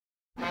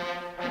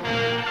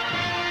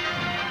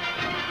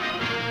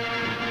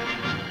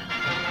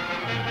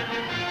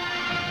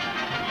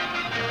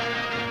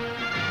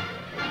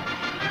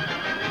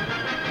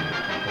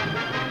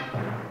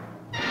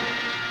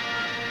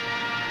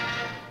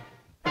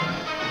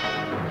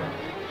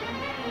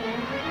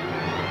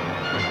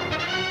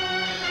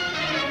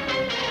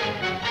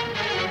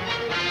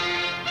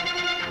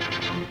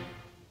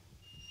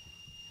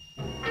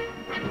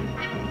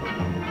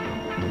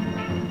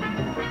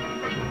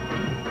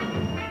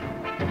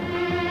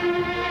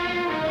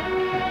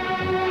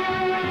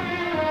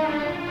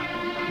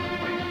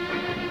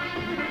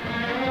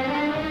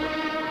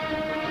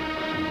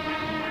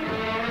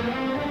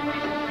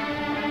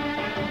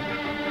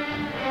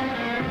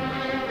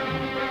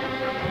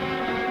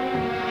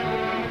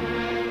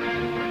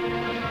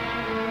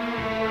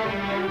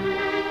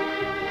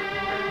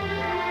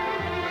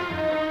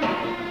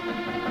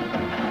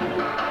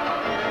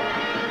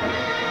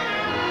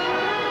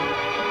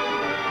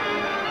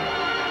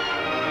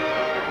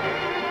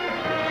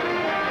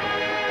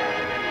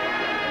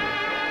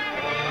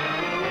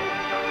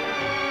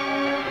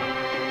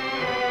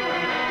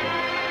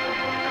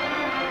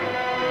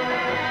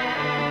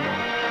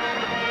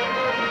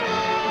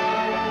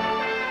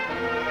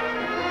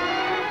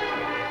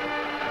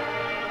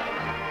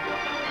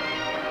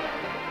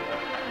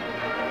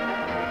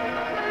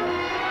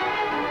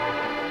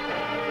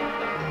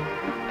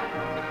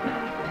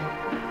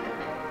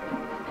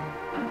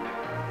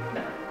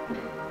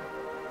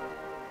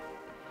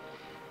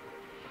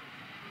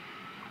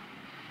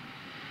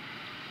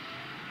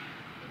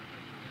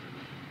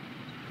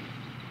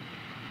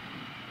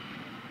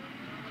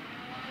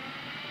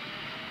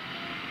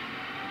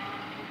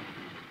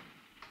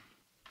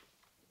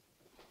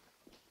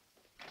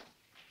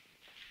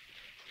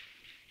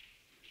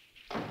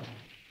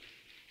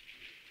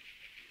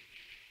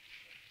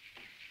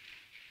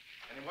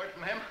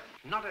from him?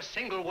 Not a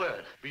single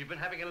word. We've been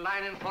having a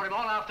line in for him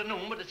all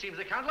afternoon, but it seems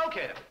they can't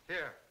locate him.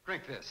 Here,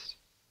 drink this.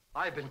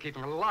 I've been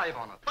keeping alive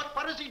on it. But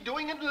what is he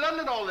doing in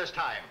London all this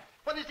time?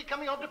 When is he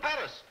coming home to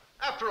Paris?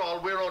 After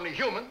all, we're only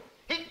human.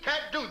 He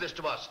can't do this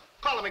to us.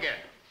 Call him again.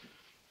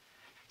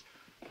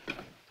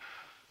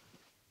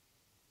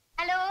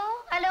 Allô?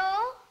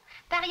 Allô?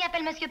 Paris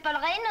appelle Monsieur Paul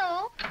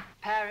Reynaud.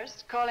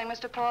 Paris, calling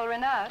Mr. Paul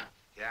Renard.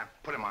 Yeah,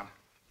 put him on.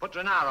 Put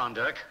Renard on,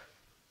 Dirk.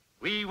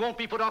 We won't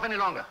be put off any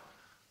longer.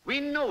 We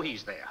know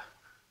he's there.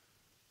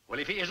 Well,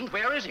 if he isn't,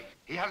 where is he?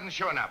 He hasn't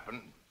shown up,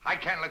 and I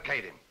can't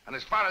locate him. And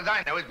as far as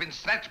I know, he's been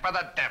snatched by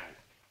the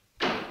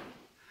devil.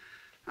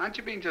 Aren't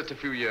you being just a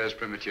few years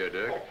premature,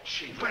 Dirk? Oh,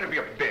 Chief, where have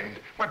you been?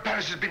 Why,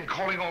 Paris has been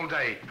calling all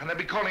day, and they'll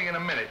be calling in a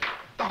minute.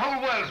 The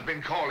whole world's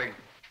been calling.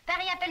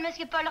 Paris appelle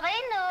Monsieur Paul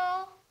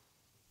Reynaud.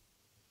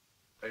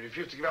 They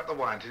refuse to give up the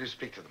wine until you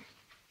speak to them.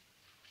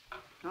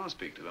 I'll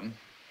speak to them.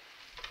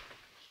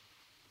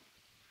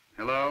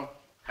 Hello?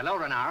 Hello,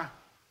 Renard.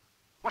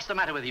 What's the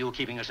matter with you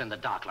keeping us in the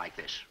dark like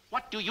this?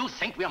 What do you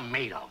think we're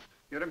made of?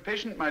 You're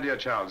impatient, my dear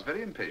Charles,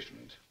 very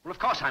impatient. Well, of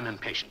course I'm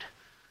impatient.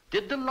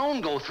 Did the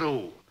loan go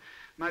through?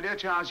 My dear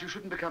Charles, you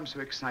shouldn't become so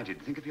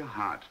excited. Think of your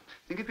heart.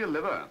 Think of your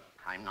liver.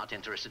 I'm not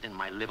interested in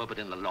my liver, but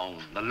in the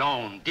loan. The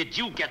loan. Did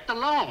you get the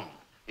loan?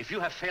 If you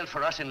have failed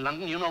for us in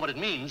London, you know what it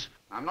means.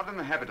 I'm not in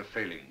the habit of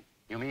failing.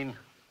 You mean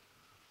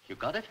you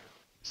got it?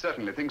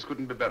 Certainly, things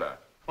couldn't be better.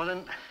 Well,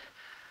 then,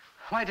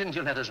 why didn't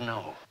you let us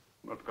know?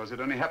 Well, because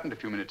it only happened a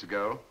few minutes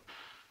ago.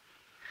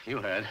 You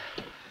heard.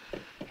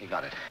 He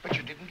got it. But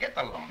you didn't get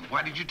the loan.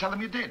 Why did you tell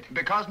them you did?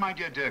 Because, my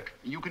dear Dirk,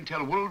 you can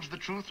tell wolves the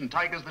truth and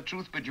tigers the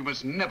truth, but you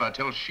must never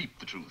tell sheep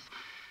the truth.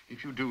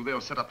 If you do, they'll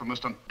set up the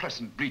most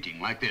unpleasant bleating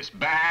like this.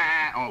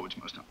 Bah! Oh, it's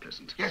most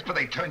unpleasant. Yes, but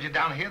they turned you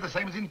down here the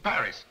same as in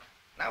Paris.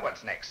 Now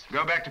what's next?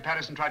 Go back to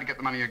Paris and try to get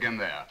the money again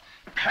there.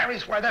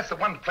 Paris? Why, that's the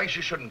one place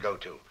you shouldn't go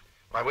to.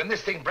 Why, when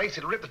this thing breaks,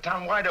 it'll rip the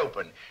town wide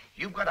open.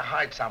 You've got to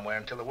hide somewhere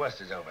until the worst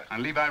is over.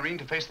 And leave Irene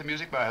to face the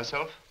music by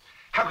herself?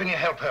 How can you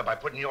help her by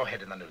putting your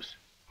head in the noose?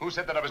 Who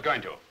said that I was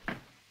going to?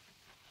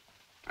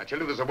 I tell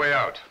you, there's a way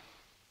out.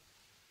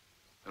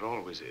 There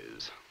always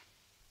is.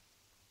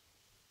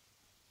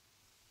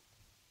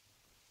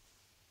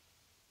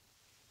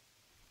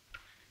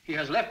 He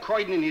has left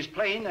Croydon in his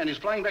plane and is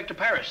flying back to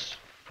Paris.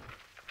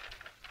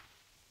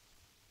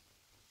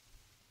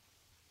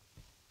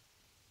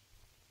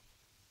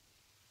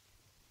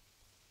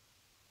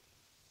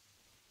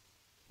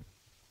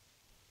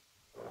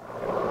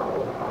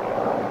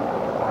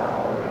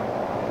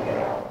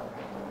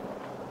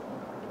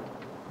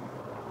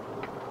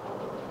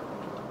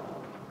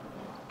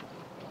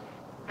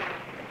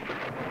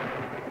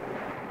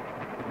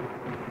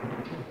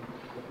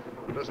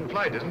 Pleasant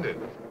flight, isn't it?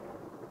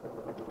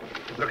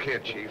 Look here,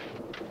 Chief.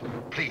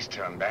 Please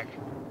turn back.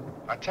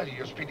 I tell you,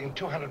 you're speeding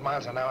 200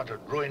 miles an hour to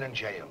ruin and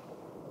jail.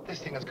 This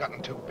thing has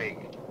gotten too big.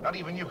 Not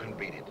even you can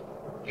beat it.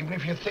 Even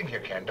if you think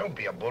you can, don't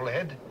be a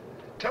bullhead.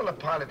 Tell the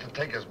pilot to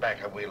take us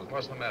back and we'll...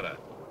 What's the matter?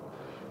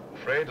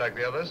 Afraid like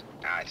the others?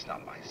 Ah, it's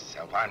not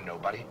myself. I'm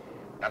nobody.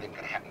 Nothing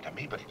can happen to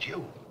me, but it's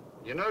you.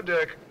 You know,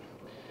 Dirk,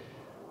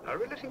 I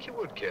really think you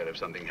would care if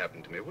something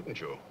happened to me,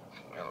 wouldn't you?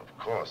 Well, of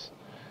course.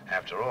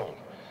 After all,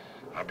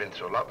 I've been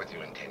through a lot with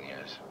you in 10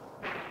 years.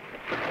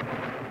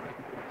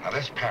 Now,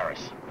 this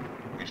Paris.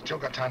 We've still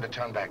got time to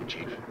turn back,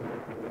 Chief.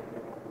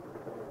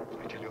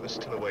 I tell you, there's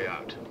still a way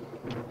out.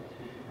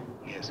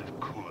 Yes, of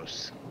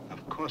course.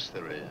 Of course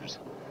there is.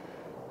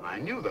 I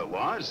knew there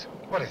was.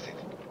 What is it?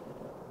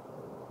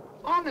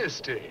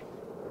 Honesty.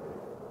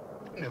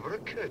 It never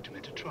occurred to me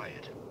to try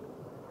it.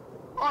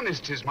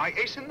 Honesty's my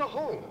ace in the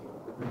hole.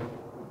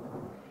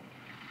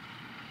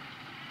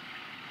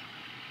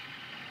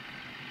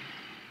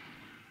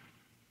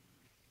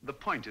 The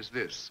point is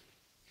this.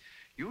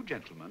 You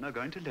gentlemen are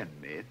going to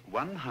lend me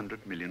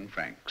 100 million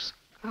francs.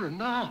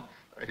 Renard.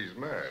 He's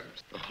mad.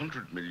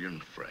 100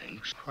 million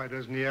francs? Why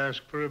doesn't he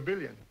ask for $1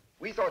 billion?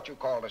 We thought you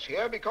called us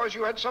here because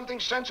you had something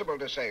sensible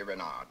to say,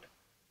 Renard.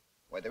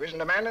 Why, there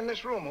isn't a man in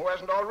this room who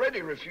hasn't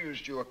already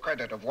refused you a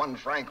credit of 1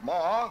 franc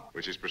more.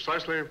 Which is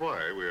precisely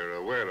why we're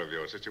aware of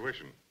your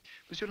situation.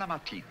 Monsieur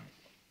Lamartine,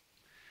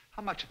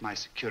 how much of my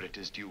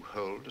securities do you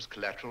hold as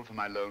collateral for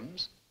my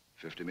loans?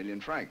 50 million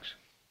francs.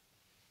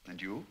 And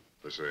you?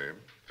 The same.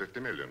 50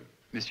 million.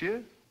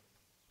 Monsieur?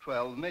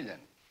 12 million.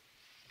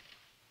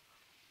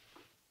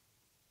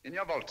 In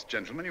your vaults,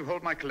 gentlemen, you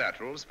hold my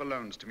collaterals for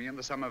loans to me in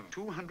the sum of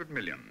 200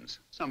 millions.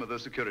 Some of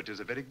those securities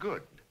are very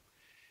good.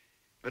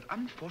 But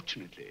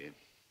unfortunately,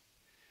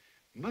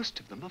 most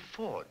of them are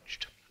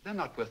forged. They're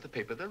not worth the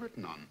paper they're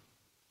written on.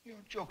 You're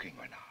joking,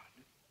 Renard.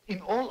 In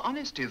all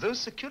honesty, those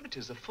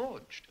securities are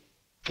forged.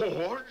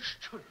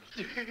 Forged?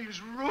 He's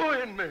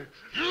ruined me.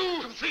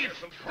 You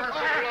thief!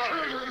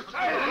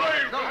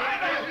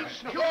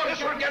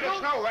 This will get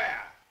us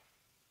nowhere.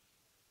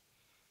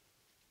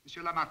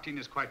 Monsieur Lamartine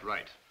is quite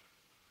right.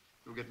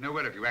 You'll get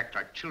nowhere if you act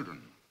like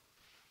children.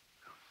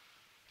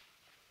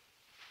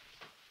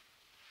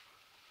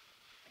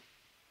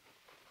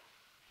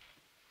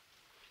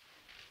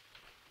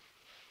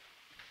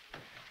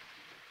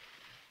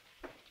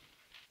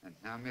 And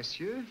now Now,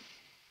 monsieur,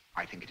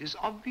 I think it is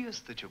obvious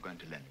that you're going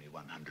to lend me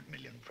 100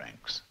 million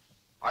francs.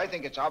 I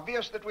think it's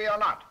obvious that we are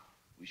not.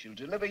 We shall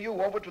deliver you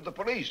over to the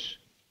police.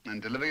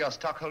 And deliver your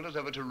stockholders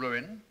over to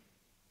ruin?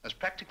 As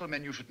practical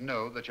men, you should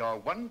know that your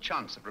one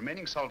chance of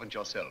remaining solvent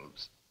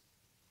yourselves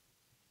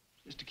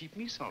is to keep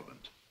me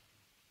solvent.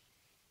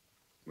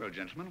 Well,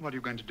 gentlemen, what are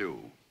you going to do?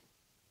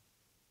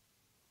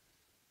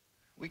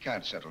 We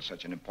can't settle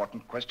such an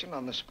important question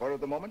on the spur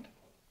of the moment.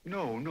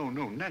 No,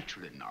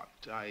 naturally not.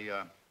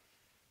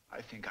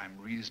 I think I'm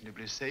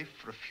reasonably safe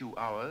for a few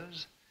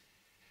hours.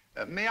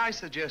 May I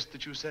suggest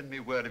that you send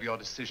me word of your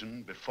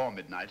decision before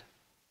midnight?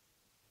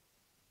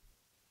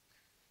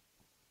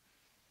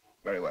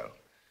 Very well.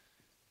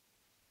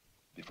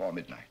 Before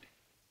midnight.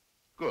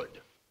 Good.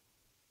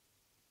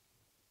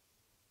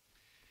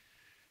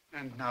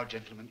 And now,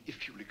 gentlemen,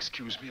 if you'll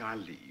excuse me, I'll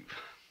leave.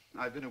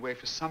 I've been away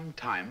for some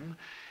time,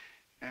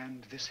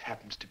 and this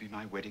happens to be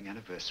my wedding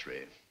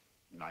anniversary.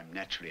 And I'm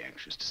naturally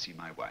anxious to see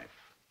my wife.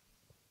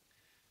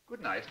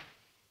 Good night.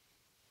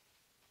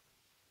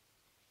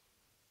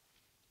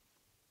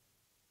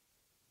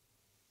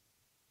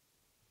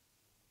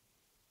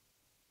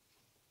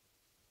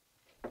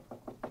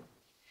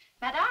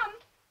 Madame,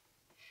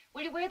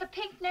 will you wear the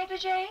pink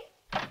negligee?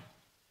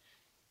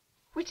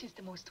 Which is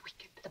the most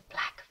wicked? The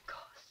black, of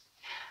course.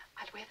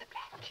 I'll wear the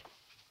black.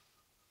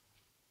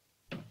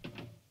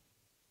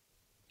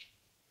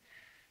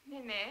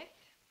 Ninette,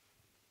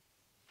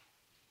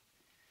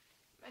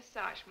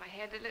 massage my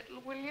head a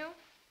little, will you?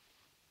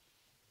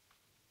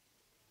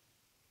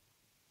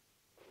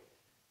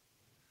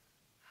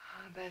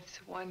 Oh, that's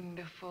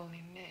wonderful,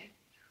 Ninette.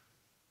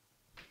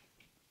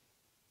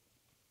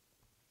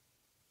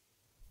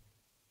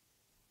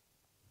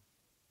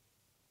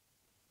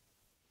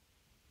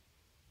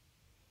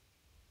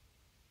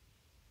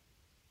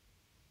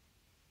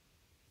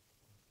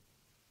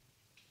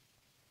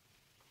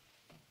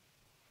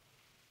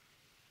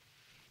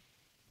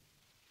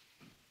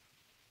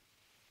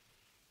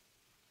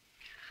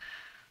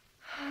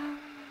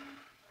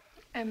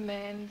 A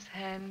man's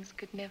hands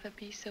could never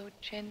be so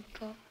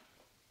gentle.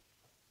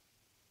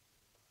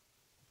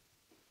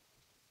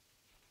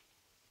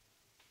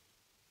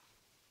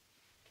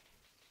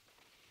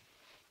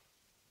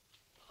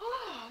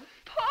 Oh,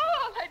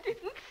 Paul, I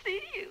didn't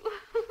see you.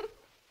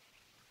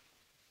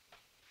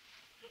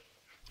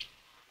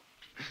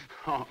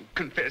 Oh,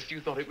 confess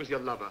you thought it was your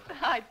lover.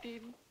 I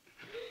didn't.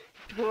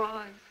 It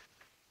was.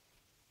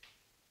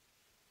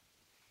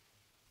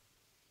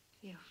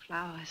 Your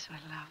flowers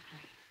were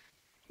lovely.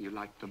 You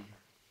liked them?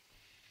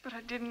 But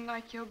I didn't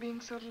like your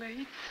being so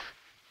late.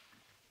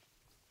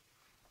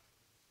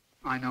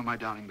 I know, my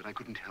darling, but I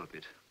couldn't help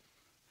it.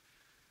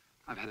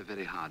 I've had a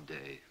very hard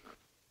day.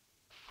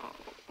 Oh,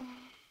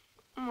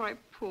 my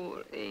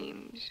poor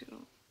angel.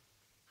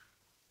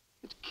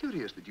 It's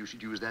curious that you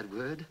should use that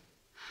word,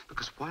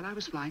 because while I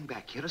was flying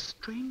back here, a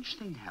strange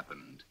thing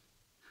happened.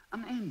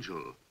 An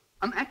angel,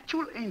 an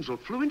actual angel,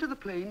 flew into the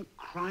plane,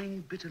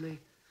 crying bitterly,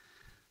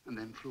 and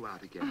then flew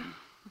out again.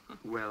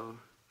 Well,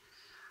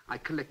 I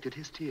collected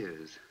his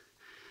tears,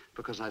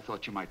 because I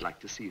thought you might like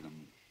to see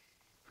them.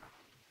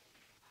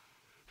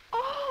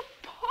 Oh,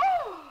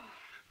 Paul!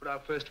 For our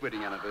first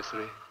wedding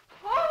anniversary.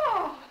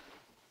 Paul!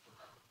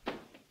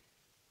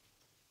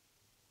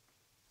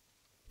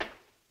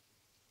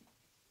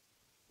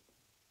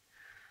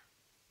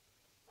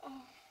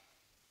 Oh,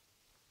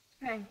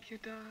 thank you,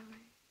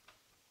 darling.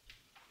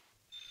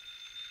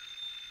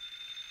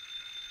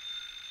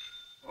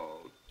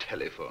 Oh,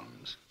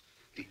 telephones.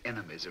 The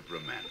enemies of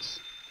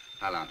romance.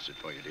 I'll answer it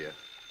for you, dear.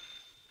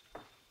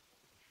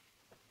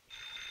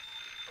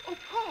 Oh,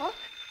 Paul.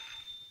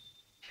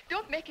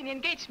 Don't make any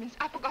engagements.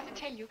 I forgot to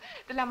tell you.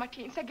 The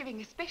Lamartines are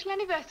giving a special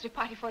anniversary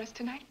party for us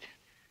tonight.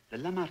 The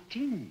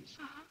Lamartines?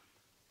 Uh-huh.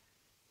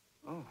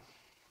 Oh,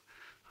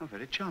 how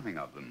very charming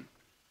of them.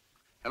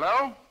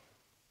 Hello?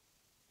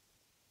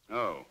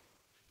 Oh,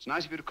 it's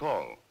nice of you to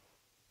call.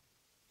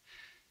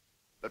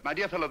 But, my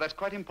dear fellow, that's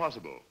quite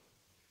impossible.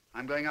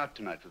 I'm going out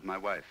tonight with my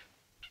wife.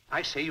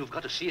 I say you've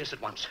got to see us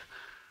at once.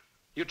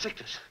 You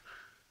tricked us.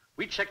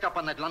 We checked up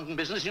on that London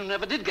business. You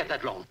never did get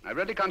that loan. I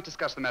really can't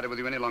discuss the matter with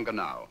you any longer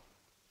now.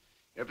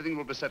 Everything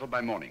will be settled by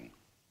morning.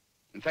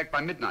 In fact, by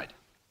midnight.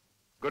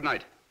 Good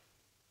night.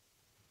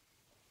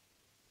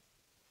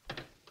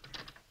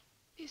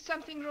 Is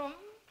something wrong?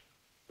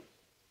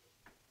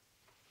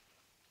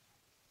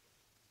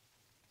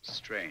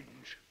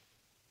 Strange.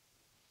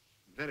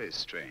 Very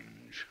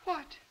strange.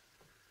 What?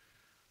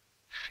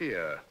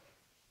 Fear.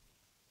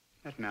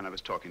 That man I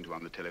was talking to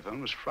on the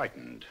telephone was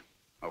frightened.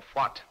 Of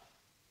what?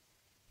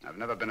 I've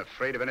never been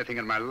afraid of anything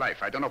in my life.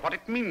 I don't know what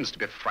it means to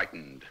be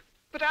frightened.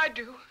 But I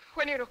do,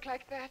 when you look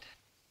like that.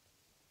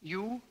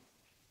 You?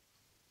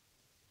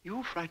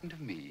 You frightened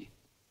of me?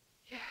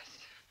 Yes,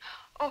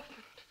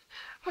 often.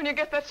 When you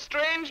get that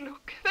strange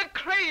look, that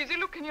crazy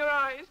look in your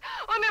eyes.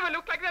 Oh, never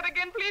look like that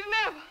again, please,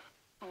 never.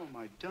 Oh,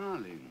 my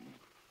darling.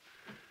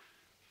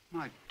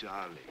 My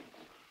darling.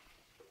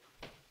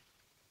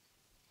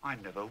 I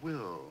never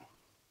will.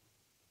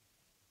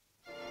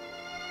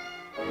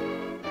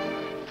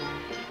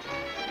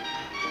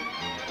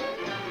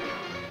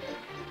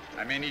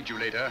 may need you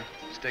later.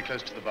 Stay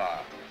close to the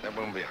bar. That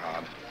won't be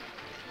hard.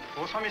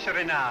 Bonsoir, Monsieur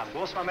Renard.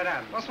 Bonsoir,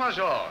 Madame. Bonsoir,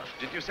 Georges.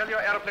 Did you sell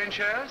your aeroplane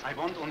shares? I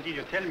want until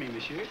you tell me,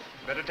 Monsieur.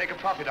 Better take a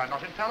profit. I'm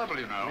not infallible,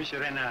 you know. Monsieur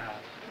Renard.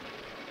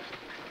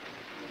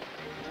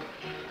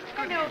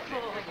 Hello,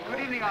 Paul.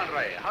 Good evening,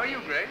 Andre. How are you,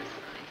 Grace?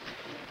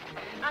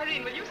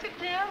 Irene, will you sit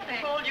there?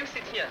 Paul, you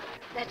sit here.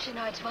 That's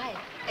Chenard's wife.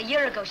 A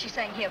year ago, she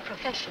sang here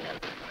professional.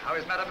 How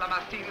is Madame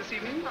Lamartine this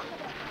evening?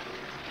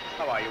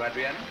 How are you,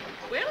 Adrienne?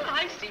 Well,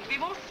 I seem to be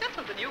more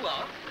settled than you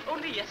are.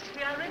 Only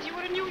yesterday I read you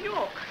were in New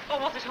York. Or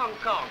was it Hong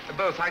Kong?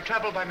 Both. I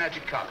travel by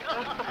magic carpet.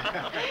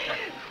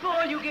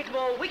 Paul, you get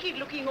more wicked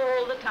looking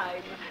all the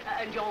time.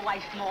 And your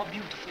wife more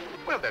beautiful.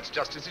 Well, that's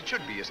just as it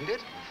should be, isn't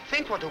it?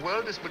 Think what a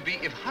world this would be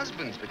if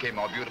husbands became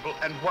more beautiful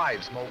and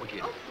wives more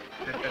wicked.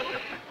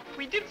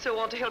 We did so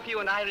want to help you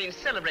and Irene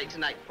celebrate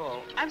tonight,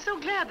 Paul. I'm so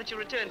glad that you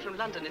returned from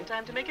London in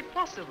time to make it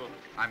possible.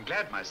 I'm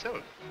glad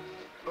myself.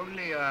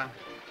 Only,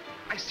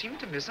 I seem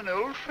to miss an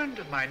old friend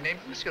of mine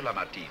named Monsieur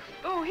Lamartine.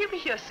 Oh, he'll be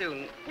here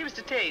soon. He was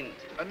detained.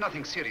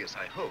 Nothing serious,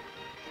 I hope.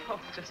 Oh,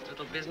 just a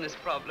little business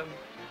problem.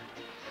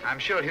 I'm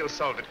sure he'll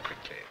solve it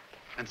quickly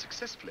and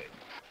successfully.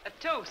 A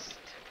toast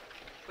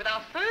with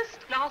our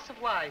first glass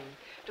of wine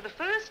to the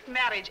first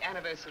marriage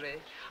anniversary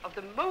of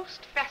the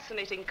most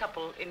fascinating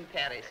couple in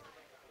Paris.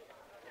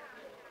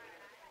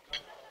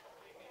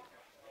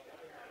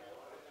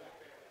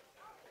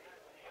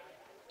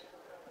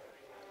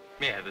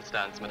 May I have this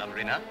dance, Madame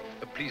Renard?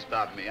 Please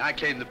pardon me. I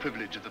claim the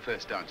privilege of the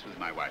first dance with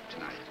my wife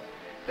tonight.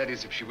 That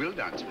is, if she will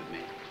dance with me.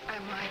 I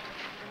might.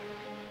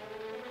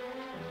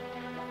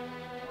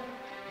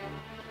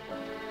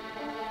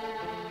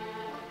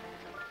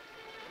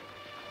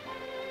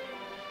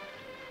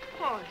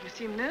 Paul, you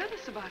seem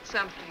nervous about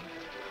something.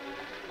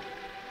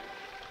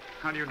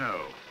 How do you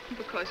know?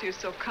 Because you're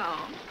so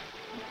calm.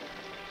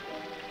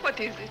 What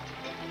is it?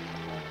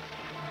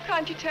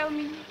 Can't you tell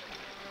me?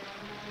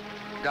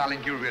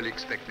 Darling, do you really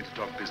expect me to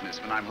talk business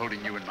when I'm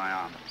holding you in my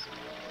arms?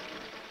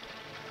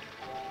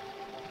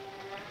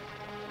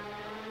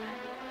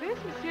 Where's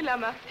Monsieur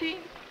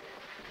Lamartine?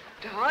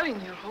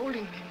 Darling, you're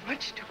holding me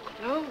much too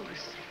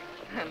close.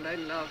 And I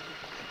love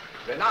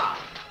it. Renard!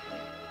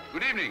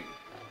 Good evening.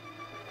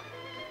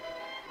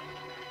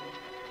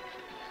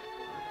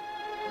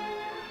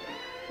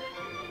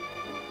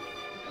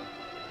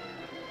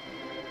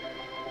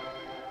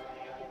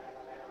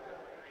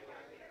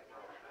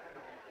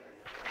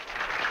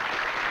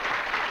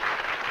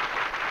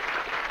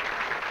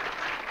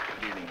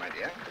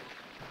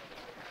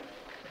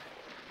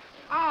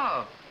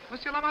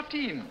 Monsieur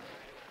Lamartine.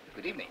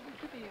 Good evening.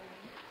 Good evening.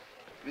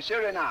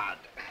 Monsieur Renard,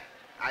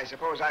 I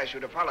suppose I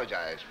should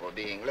apologize for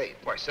being late.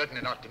 Why,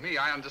 certainly not to me.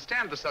 I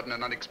understand the sudden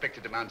and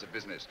unexpected demands of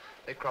business.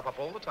 They crop up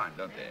all the time,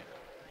 don't they?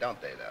 Don't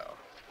they, though?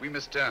 We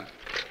must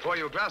pour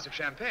you a glass of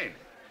champagne.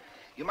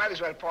 You might as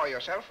well pour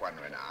yourself one,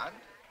 Renard.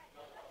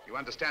 You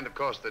understand, of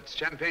course, that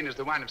champagne is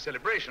the wine of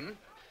celebration.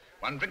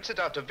 One drinks it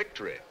after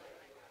victory.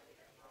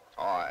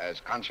 Or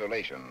as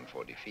consolation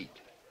for defeat.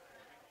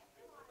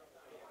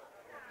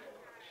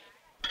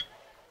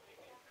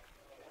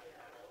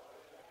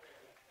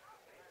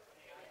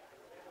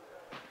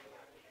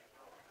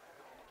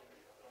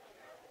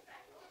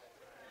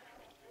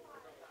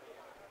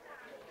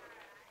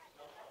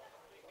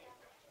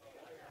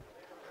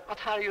 What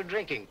are you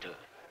drinking to?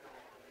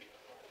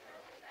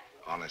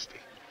 Honesty.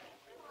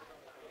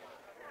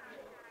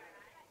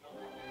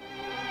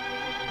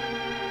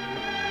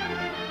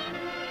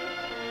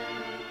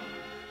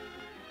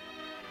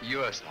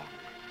 Your song.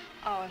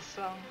 Our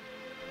song.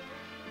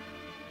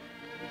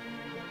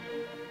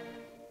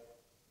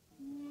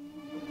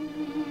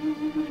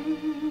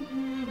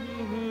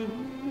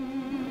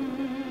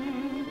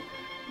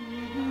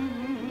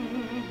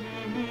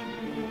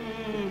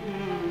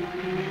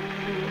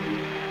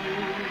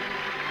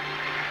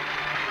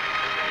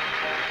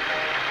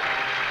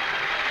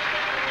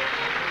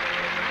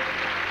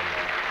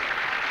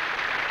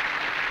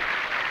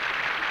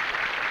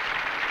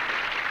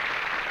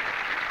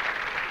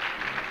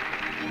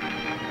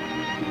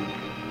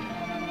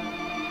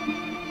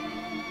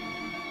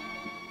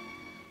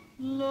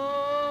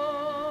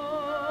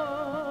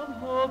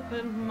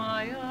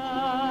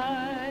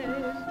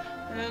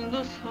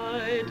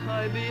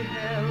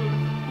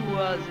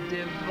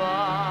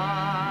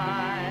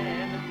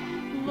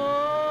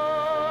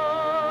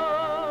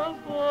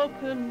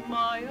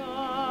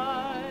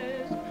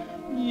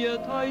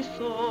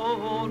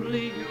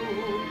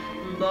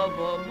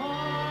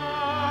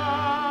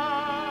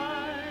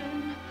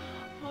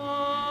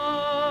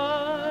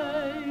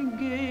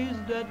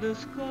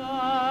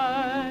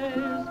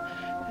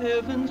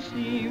 Heaven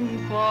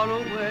seemed far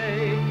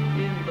away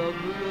in the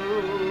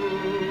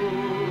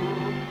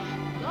blue.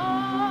 Love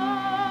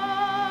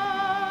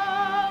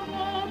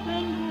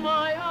opened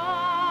my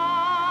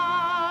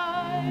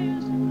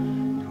eyes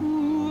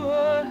to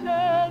a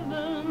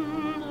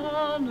heaven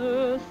on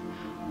earth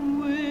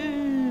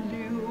with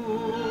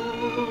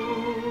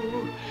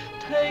you.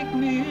 Take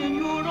me in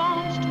your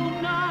arms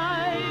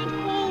tonight,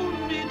 hold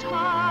me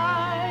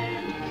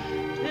tight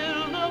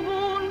till the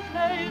moon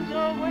fades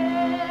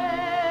away.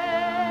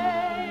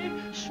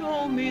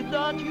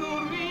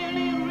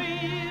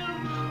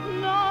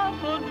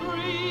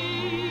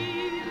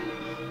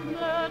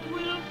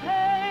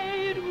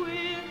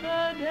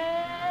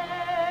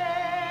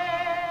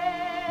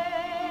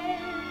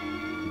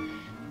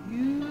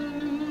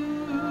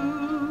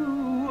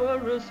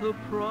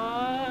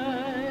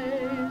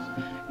 surprise,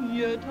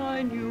 yet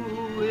I knew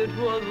it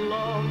was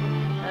love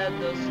at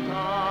the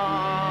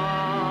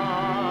start.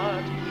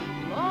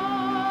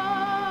 Love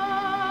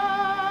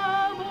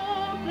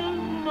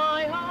opened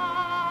my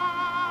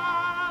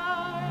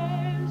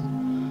eyes,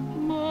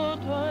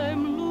 but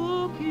I'm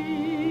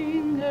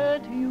looking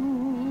at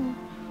you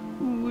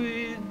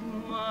with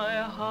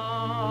my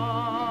heart.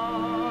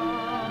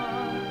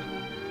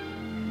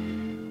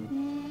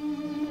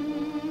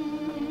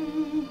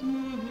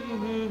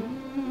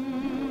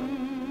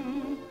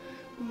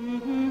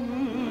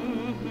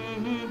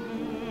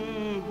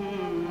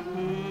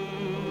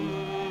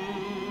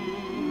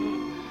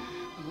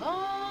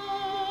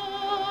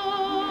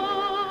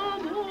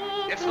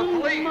 It's the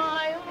police.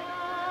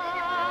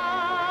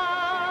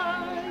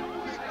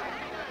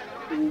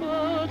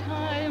 But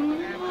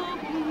I'm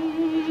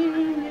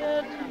looking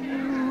at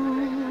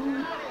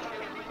you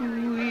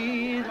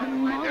with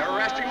my They're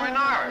arresting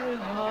Renard.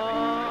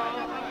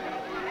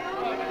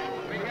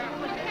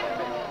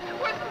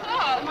 Where's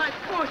Paul? My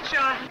poor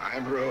child.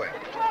 I'm ruined.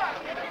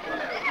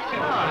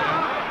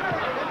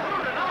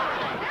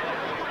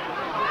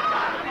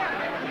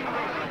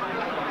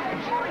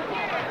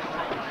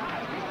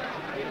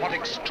 What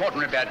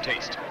extraordinary bad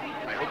taste.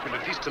 I hope you'll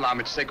at least allow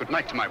me to say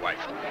goodnight to my wife.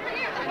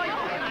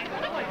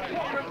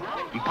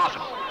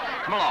 Impossible.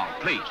 Come along,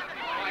 please.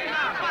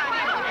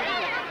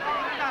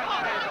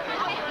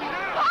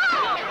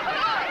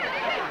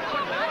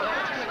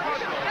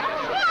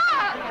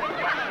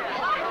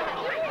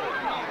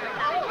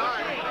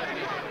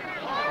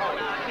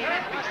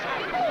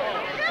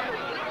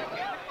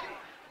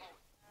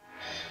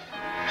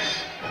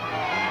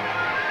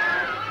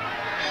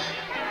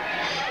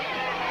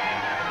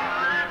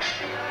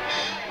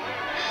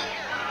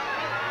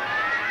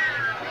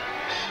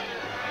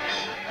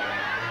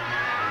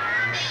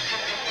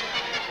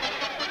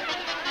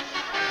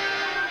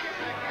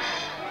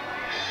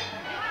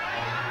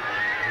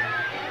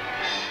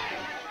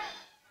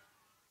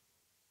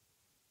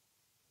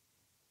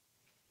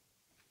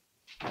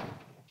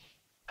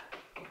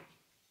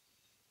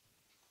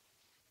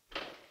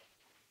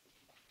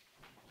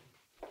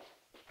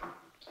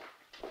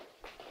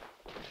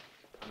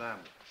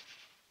 Madame,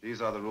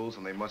 these are the rules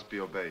and they must be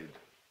obeyed.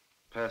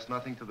 Pass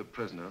nothing to the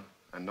prisoner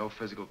and no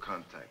physical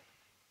contact.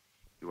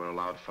 You are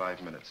allowed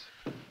 5 minutes.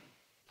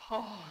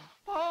 Paul.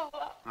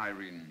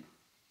 Irene,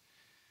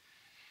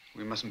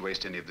 we mustn't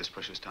waste any of this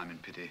precious time in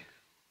pity.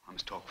 I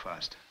must talk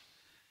fast.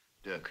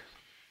 Dirk.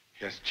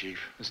 Yes, Chief.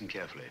 Listen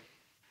carefully.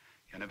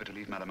 You're never to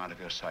leave Madame out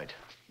of your sight.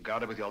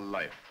 Guard her with your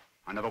life.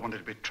 I never want her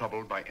to be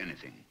troubled by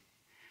anything.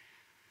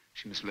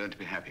 She must learn to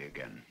be happy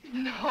again.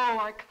 No,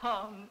 I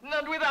can't.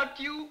 Not without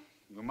you.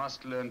 You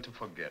must learn to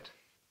forget.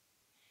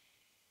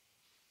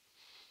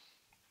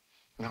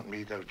 Not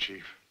me, though,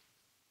 Chief.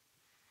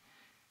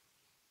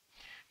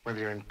 Whether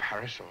you're in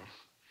Paris or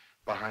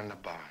behind the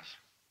bars,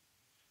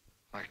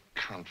 I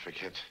can't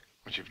forget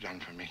what you've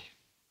done for me.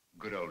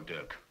 Good old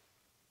Dirk.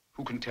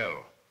 Who can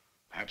tell?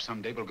 Perhaps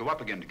someday we'll go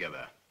up again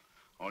together.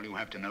 All you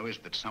have to know is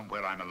that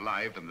somewhere I'm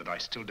alive and that I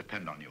still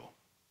depend on you.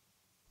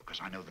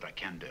 Because I know that I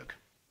can, Dirk.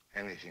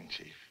 Anything,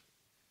 Chief.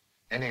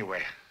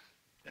 Anywhere.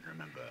 Then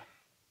remember,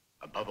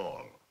 above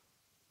all,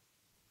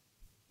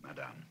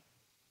 Madame.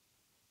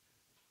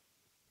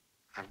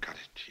 I've got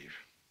it, Chief.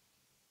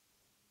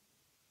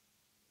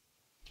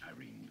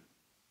 Irene.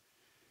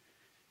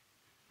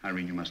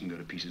 Irene, you mustn't go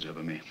to pieces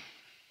over me.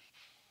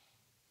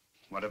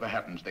 Whatever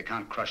happens, they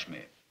can't crush me.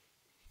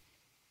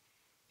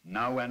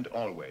 Now and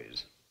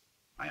always,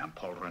 I am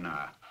Paul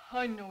Renard.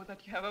 I know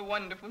that you have a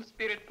wonderful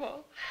spirit,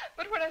 Paul.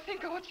 But when I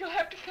think of what you'll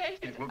have to face...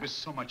 It will be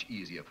so much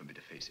easier for me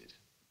to face it.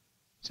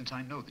 Since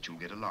I know that you'll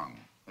get along,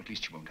 at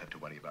least you won't have to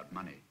worry about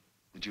money.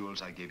 The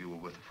jewels I gave you were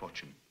worth a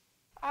fortune.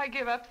 I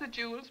give up the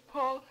jewels,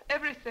 Paul.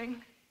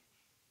 Everything.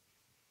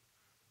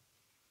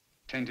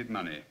 Tainted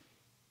money.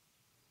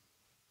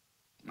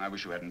 I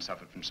wish you hadn't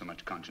suffered from so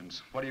much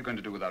conscience. What are you going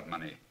to do without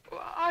money?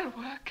 Well, I'll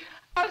work.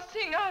 I'll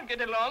sing, I'll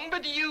get along,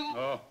 but you...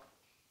 Oh.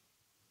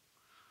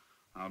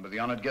 I'll be the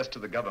honored guest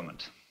of the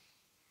government.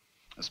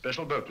 A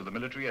special boat with a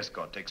military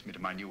escort takes me to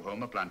my new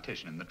home, a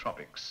plantation in the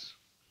tropics.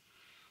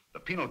 The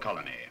penal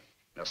colony.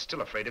 They're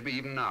still afraid of me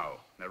even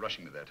now. They're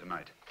rushing me there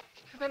tonight.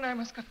 Then I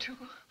must go too.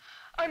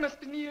 I must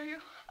be near you.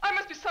 I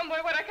must be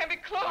somewhere where I can be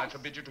close. I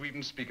forbid you to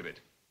even speak of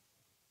it.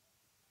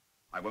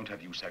 I won't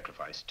have you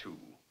sacrificed, too.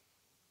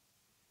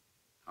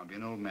 I'll be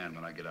an old man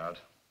when I get out.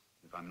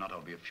 If I'm not,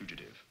 I'll be a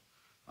fugitive.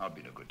 I'll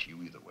be no good to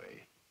you either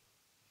way.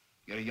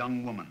 You're a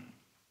young woman.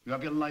 You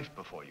have your life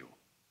before you.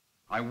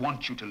 I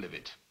want you to live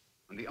it.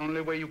 And the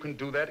only way you can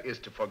do that is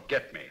to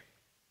forget me.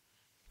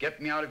 Get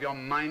me out of your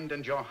mind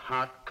and your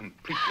heart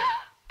completely.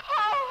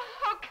 Paul,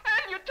 how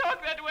can you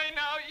talk that way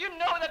now? You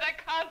know that I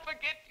can't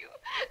forget you.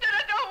 That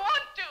I don't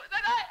want to.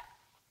 That I...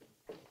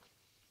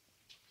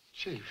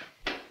 Chief,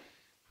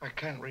 I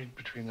can't read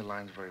between the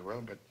lines very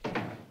well, but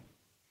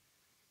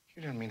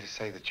you don't mean to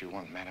say that you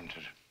want Madame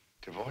to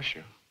divorce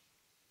you?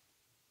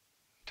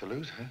 To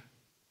lose her?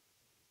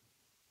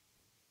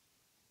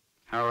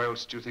 How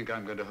else do you think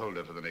I'm going to hold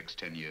her for the next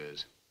 10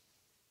 years?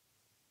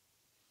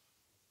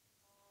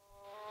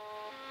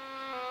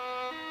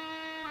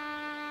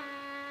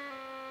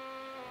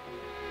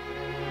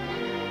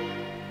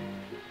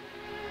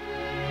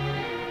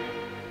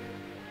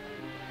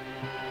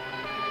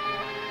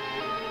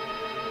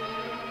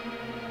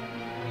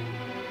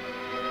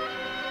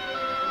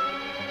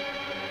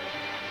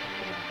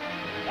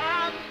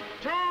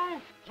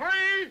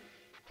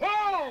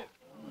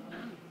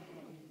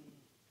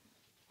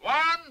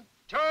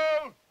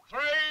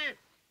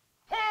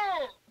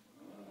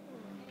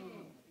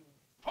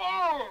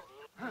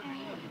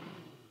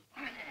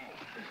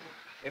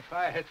 If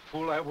I had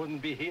pulled, I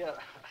wouldn't be here.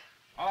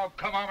 Oh,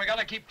 come on, we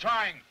gotta keep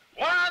trying.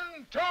 1,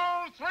 2,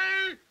 3,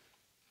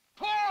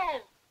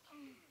 pull!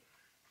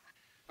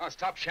 Now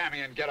stop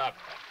shamming and get up.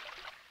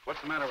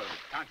 What's the matter with him?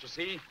 Can't you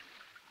see?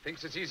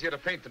 Thinks it's easier to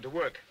paint than to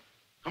work.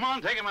 Come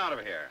on, take him out of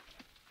here.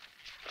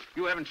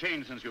 You haven't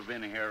changed since you've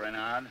been here,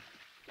 Renard.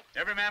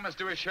 Every man must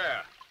do his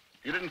share.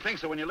 You didn't think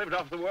so when you lived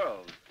off the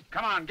world.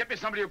 Come on, get me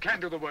somebody who can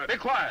do the work. Be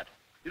quiet.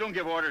 You don't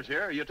give orders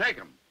here, you take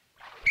them.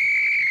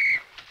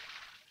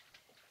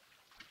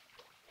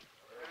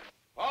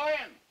 All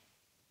in.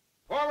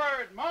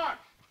 Forward, march.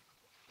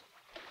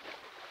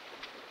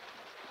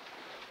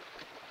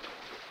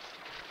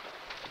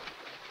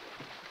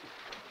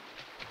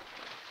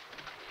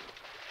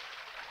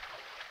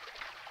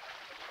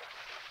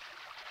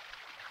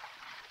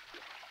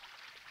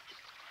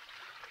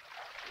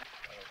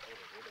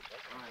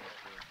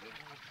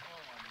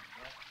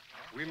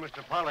 We must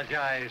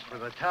apologize for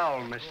the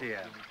towel,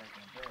 monsieur.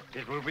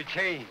 It will be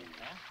changed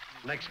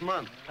next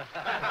month.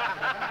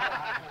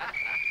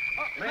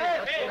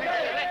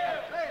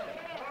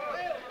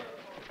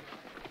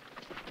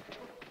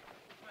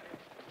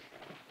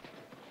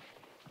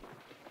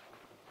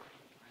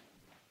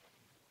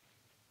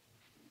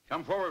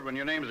 Come forward when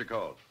your names are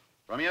called.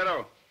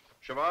 Romero,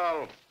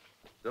 Cheval,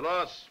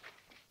 Delos,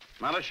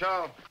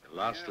 Marechal. The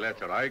last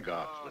letter I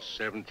got was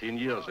 17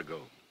 years ago.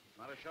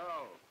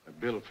 Marechal. A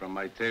bill from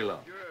my tailor.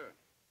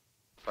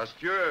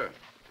 Pasteur,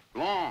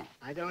 Blanc.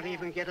 I don't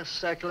even get a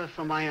circular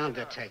from my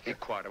undertaker. Be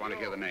quiet, I want to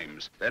hear the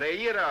names.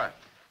 Pereira,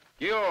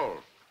 Guiol,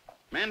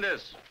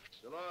 Mendes.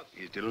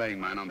 He's delaying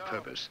mine on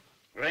purpose.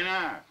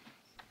 Renard.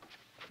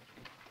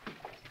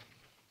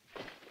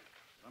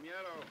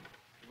 Romero,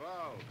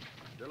 Cheval,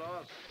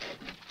 Delos,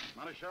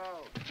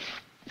 Marechal,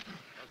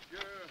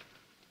 Pasteur,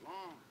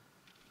 Blanc,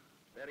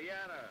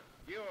 Pereira,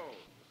 Guiol,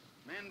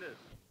 Mendes.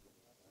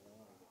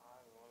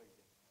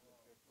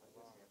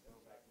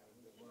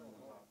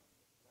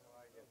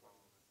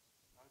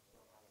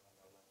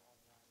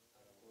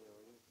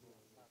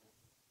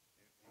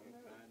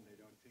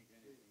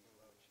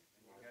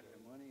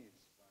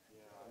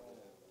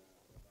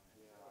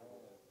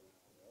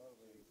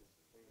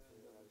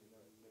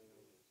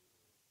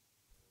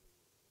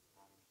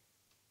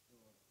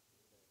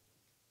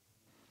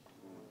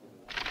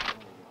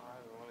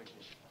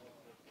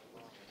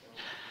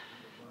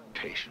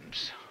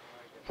 Patience.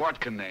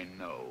 What can they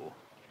know?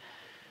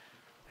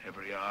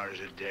 Every hour is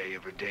a day,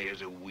 every day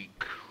is a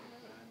week.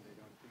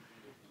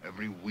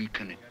 Every week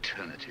an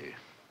eternity.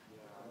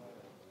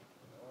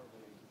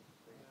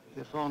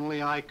 If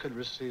only I could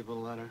receive a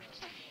letter.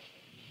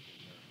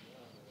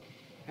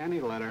 Any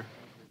letter.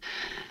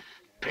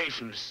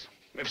 Patience.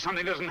 If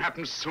something doesn't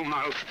happen soon,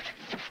 I'll...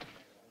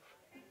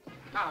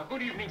 Ah,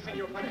 good evening,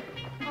 Senor Pareto.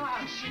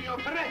 Ah, Senor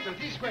Pareto,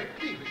 this way,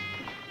 please.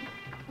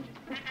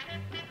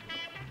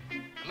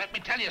 Let me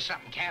tell you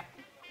something, Cap.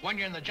 When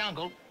you're in the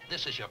jungle,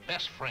 this is your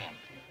best friend.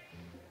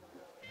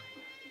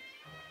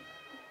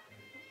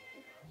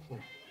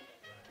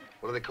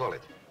 What do they call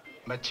it?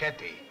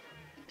 Machete.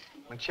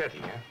 Machete,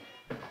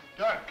 huh?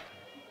 Dirk.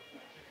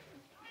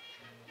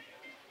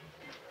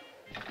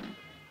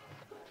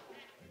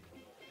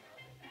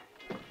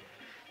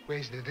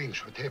 Where's the drinks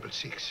for table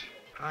 6?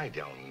 I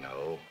don't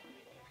know.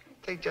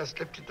 They just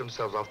lifted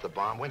themselves off the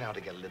bar and went out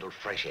to get a little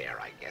fresh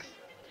air, I guess.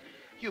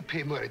 You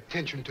pay more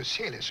attention to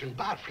sailors and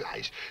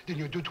barflies than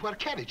you do to our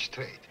carriage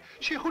trade.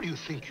 See, who do you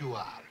think you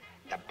are?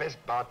 The best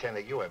bartender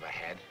you ever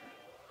had.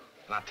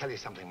 And I'll tell you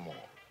something more.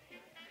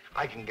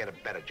 I can get a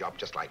better job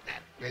just like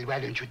that. Well,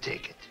 why don't you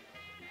take it?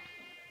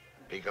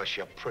 Because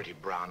your pretty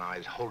brown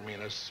eyes hold me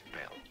in a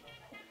spell.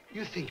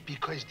 You think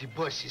because the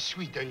boss is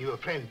sweet on your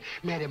friend,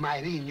 Madame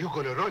Irene, you're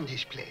gonna run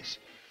this place.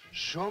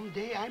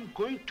 Someday I'm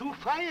going to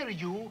fire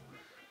you.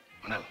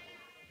 Manel.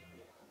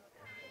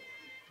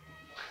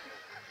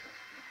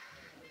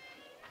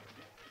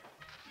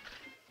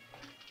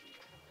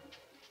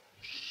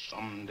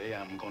 Someday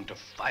I'm going to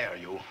fire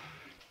you.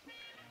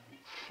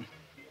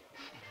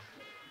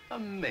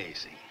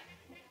 Amazing.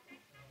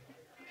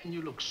 And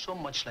you look so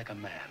much like a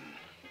man.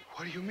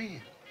 What do you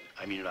mean?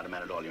 I mean, you're not a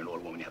man at all. You're an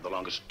old woman. You have the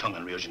longest tongue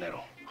in Rio de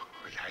Janeiro.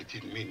 Well, I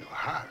didn't mean no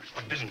harm.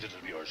 What business is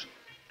it of yours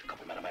to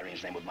couple Madame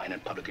Irene's name with mine in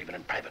public, even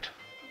in private?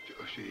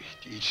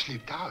 He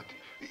slipped out.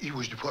 It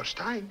was the first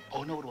time.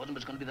 Oh, no, it wasn't,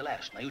 but it's going to be the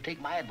last. Now, you take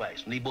my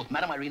advice and leave both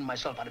Madame Irene and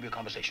myself out of your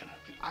conversation.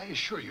 I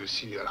assure you,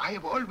 Senor, I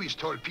have always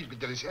told people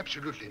there is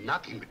absolutely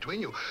nothing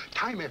between you.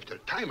 Time after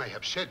time, I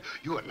have said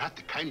you are not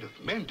the kind of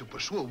man to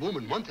pursue a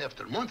woman month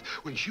after month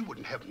when she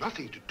wouldn't have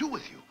nothing to do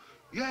with you.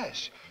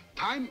 Yes,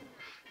 time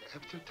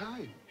after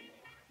time.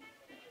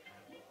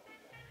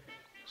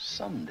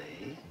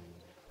 Someday,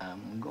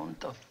 I'm going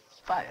to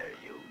fire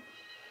you.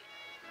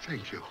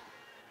 Thank you.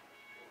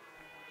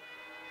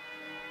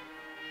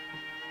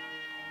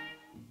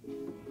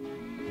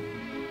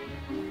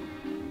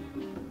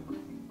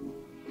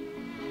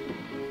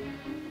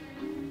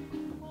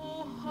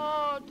 Oh,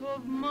 heart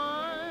of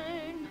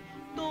mine,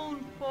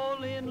 don't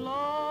fall in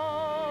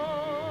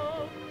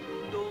love.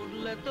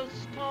 Don't let the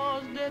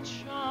stars that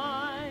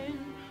shine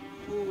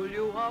fool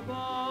you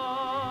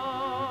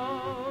above.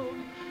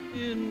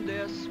 in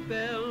their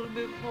spell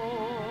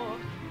before.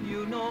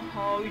 You know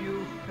how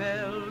you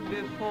fell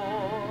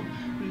before.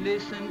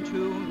 Listen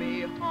to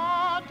me,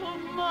 heart of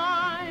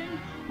mine,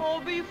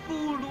 or be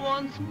fooled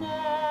once more.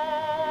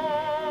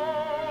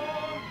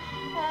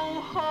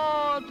 Oh,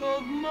 heart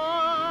of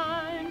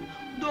mine,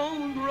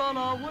 don't run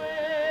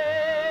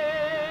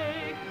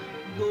away.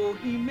 Though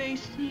he may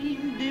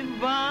seem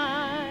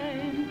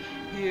divine,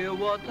 hear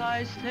what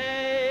I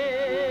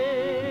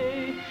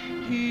say.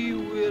 He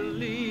will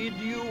lead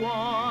you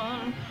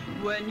on.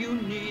 When you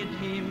need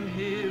him,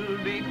 he'll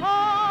be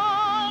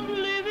gone,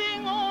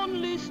 leaving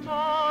only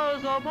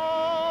stars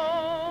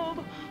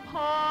above.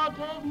 Heart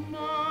of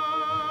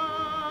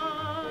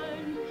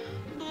mine,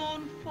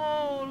 don't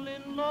fall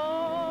in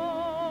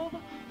love.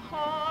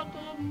 Heart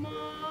of mine.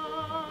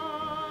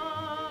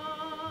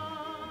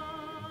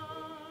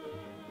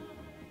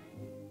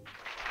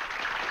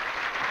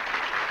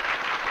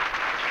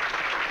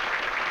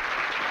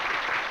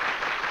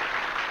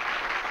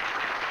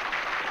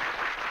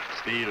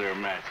 Steel or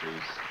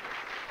matches?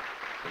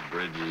 A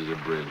bridge is a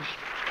bridge.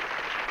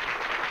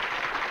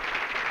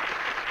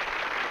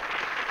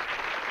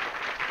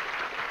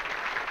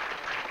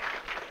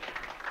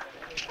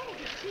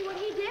 See what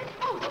he did?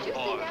 Oh, did you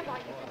see that?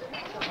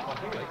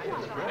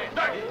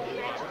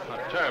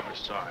 I'm terribly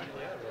sorry.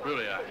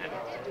 Really, I am.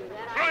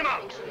 Throw him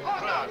out! Oh,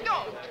 no,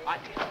 don't.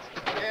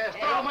 Yes,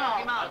 throw him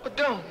out. But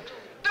don't.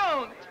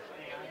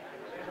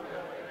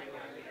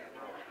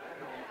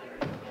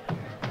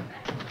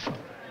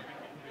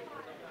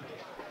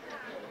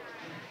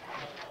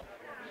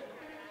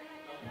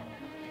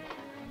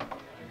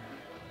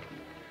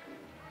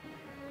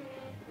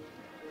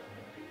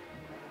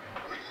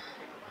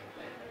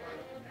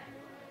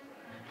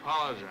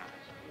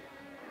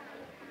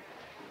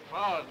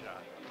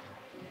 Apologize.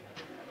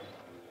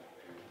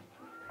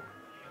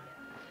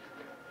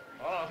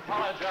 Well,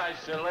 apologize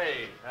to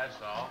Lee,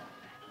 that's all.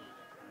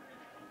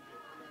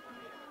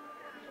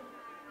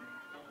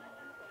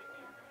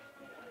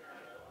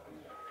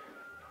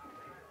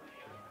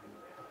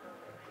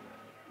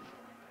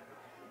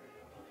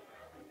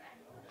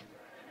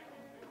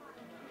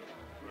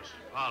 Must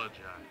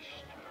apologize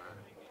to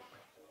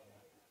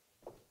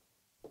her.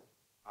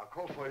 I'll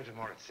call for you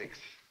tomorrow at 6.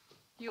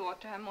 You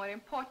ought to have more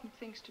important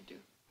things to do.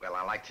 Well,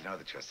 I like to know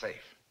that you're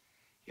safe.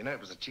 You know,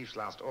 it was the chief's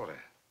last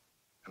order.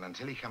 And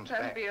until he comes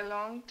That'll back... be a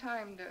long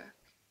time, Dirk.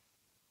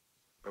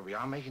 But we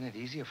are making it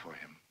easier for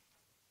him.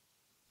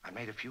 I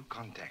made a few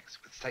contacts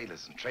with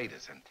sailors and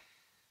traders, and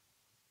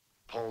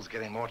Paul's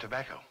getting more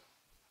tobacco.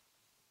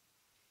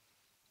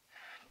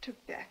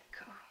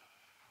 Tobacco.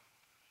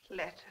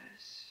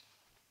 Letters.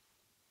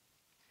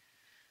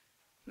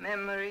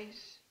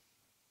 Memories.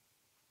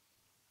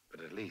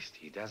 But at least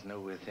he does know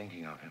we're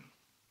thinking of him.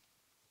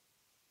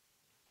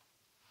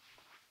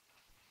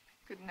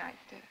 Good night,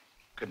 Dirk.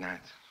 Good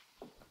night.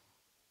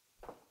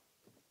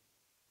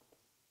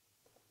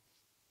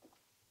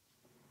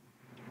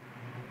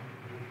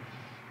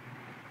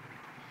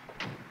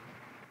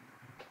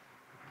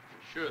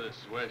 Sure this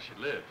is where she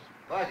lives?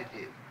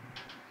 Positive.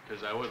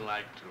 Because I wouldn't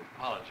like to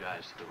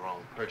apologize to the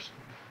wrong person.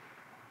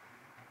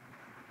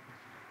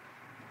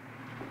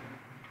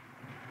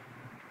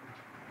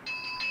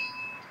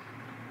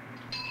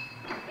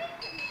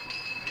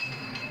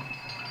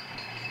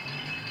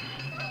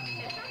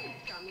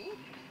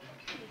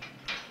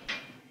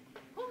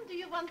 Whom do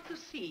you want to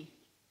see?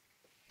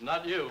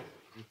 Not you.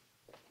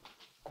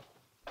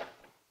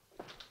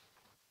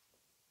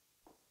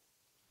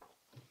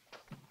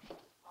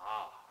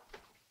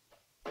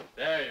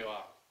 There you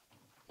are.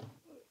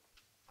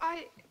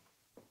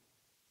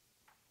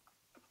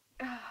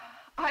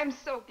 I'm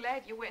so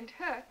glad you weren't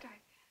hurt.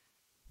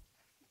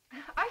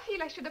 I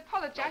feel I should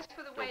apologize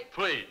for the way...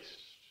 Please,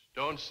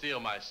 don't steal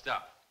my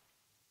stuff.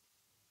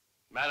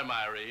 Madam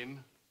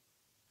Irene,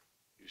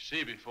 you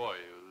see before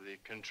you the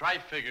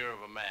contrite figure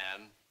of a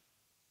man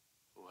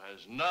who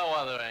has no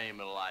other aim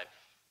in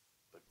life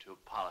but to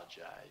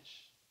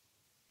apologize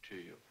to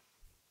you.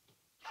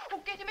 Oh,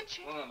 get him a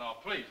chair. No,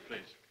 please.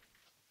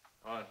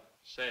 I want to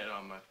say it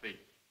on my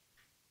feet.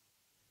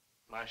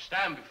 When I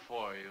stand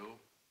before you,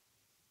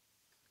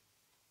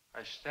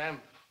 I stand...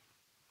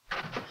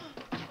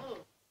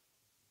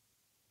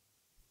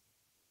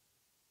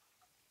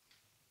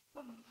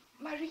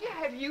 Maria,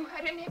 have you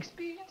had any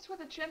experience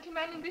with a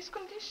gentleman in this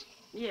condition?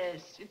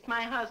 Yes, with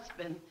my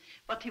husband,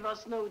 but he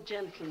was no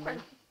gentleman.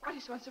 Well, what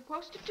is one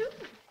supposed to do?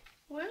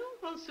 Well,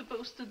 one's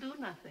supposed to do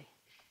nothing.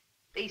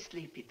 They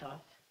sleep it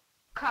off.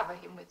 Cover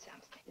him with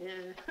something.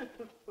 Yeah,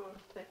 poor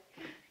thing.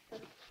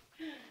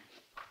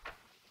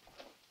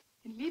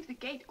 And leave the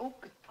gate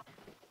open.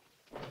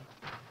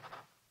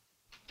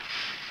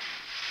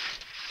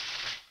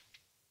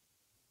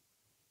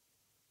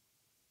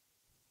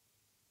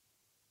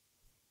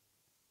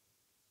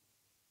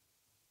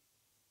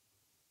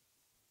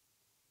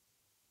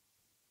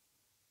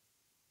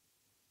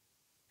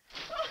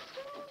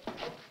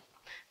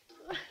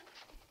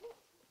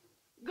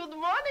 Good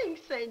morning,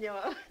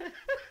 senor.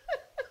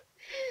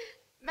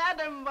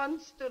 Madam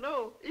wants to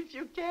know if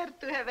you care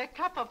to have a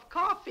cup of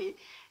coffee.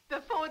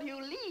 before you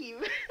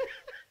leave.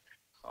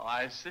 Oh,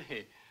 I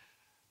see.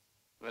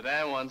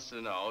 Madame wants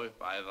to know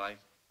if I'd like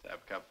to have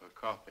a cup of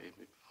coffee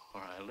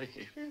before I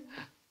leave.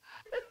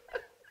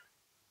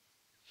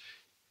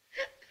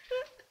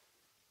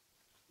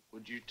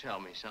 Would you tell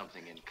me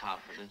something in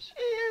confidence?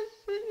 Yes,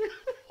 senor.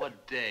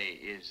 What day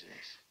is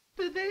this?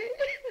 Today?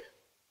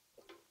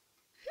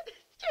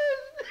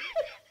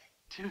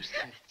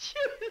 Tuesday.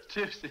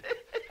 Tuesday.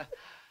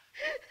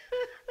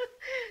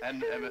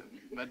 And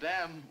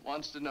Madame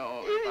wants to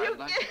know if I'd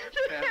like to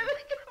have a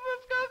cup of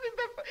coffee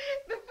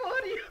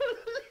before you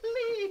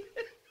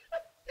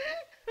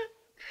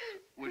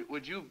leave.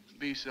 Would you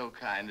be so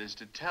kind as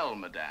to tell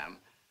Madame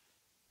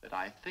that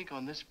I think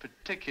on this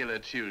particular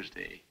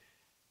Tuesday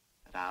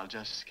that I'll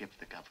just skip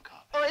the cup of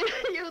coffee? Oh,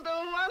 you don't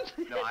want?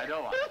 No, I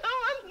don't want. You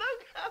don't want no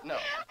coffee? No.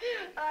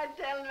 I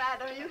tell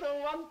Madam you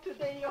don't want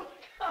today your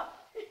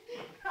coffee.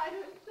 I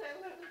will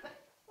tell her that.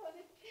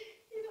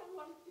 You don't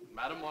want to.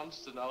 Madam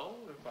wants to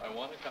know if I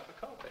want a cup of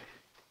coffee.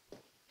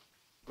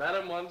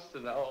 Madam wants to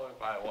know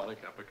if I want a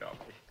cup of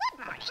coffee.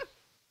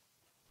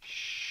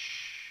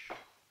 Shh.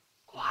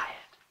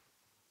 Quiet.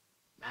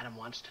 Madam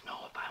wants to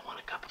know if I want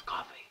a cup of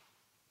coffee.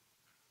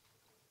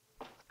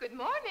 Good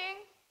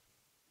morning.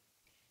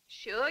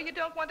 Sure you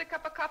don't want a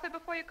cup of coffee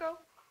before you go?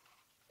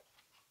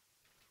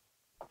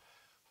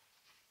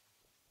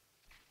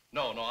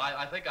 No,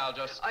 I think I'll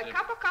just... A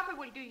cup of coffee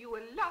will do you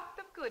a lot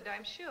of good,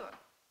 I'm sure.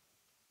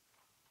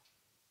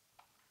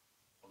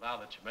 Well, now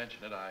that you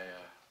mention it, I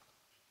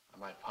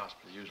might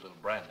possibly use a little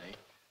brandy.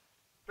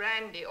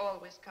 Brandy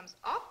always comes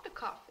off the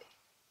coffee.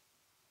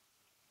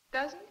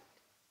 Doesn't it?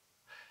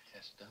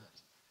 Yes, it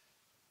does.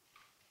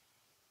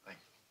 Thank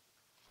you.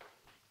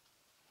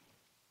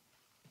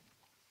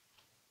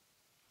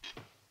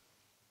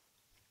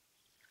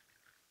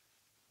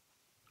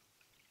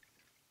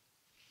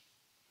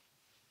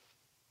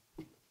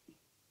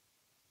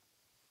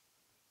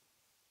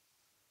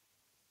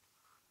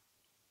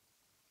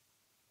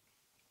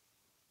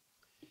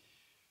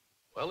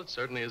 Well, it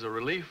certainly is a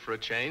relief for a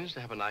change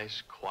to have a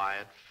nice,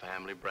 quiet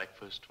family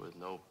breakfast with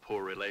no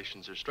poor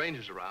relations or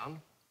strangers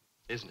around,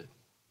 isn't it,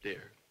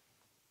 dear?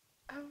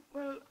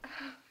 Well,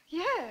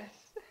 yes.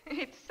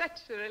 It's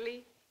such a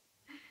relief.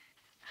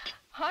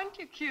 Aren't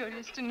you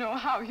curious to know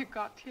how you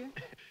got here?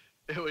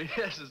 Well,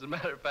 yes, as a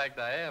matter of fact,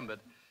 I am, but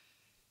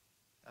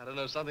I don't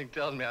know, something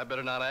tells me I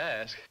better not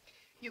ask.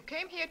 You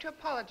came here to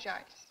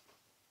apologize.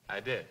 I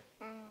did.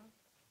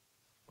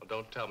 Well,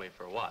 don't tell me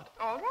for what.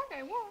 All right,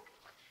 I won't.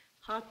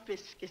 Hot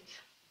biscuits.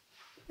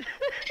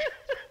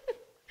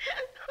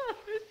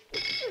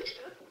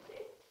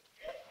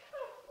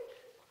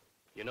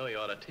 You know, you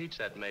ought to teach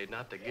that maid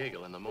not to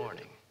giggle in the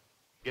morning.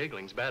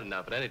 Giggling's bad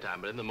enough at any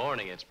time, but in the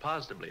morning it's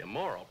positively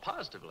immoral,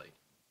 positively.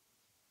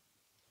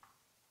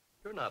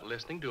 You're not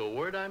listening to a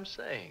word I'm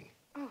saying.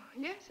 Oh,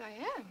 yes, I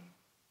am.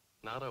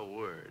 Not a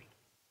word.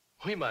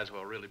 We might as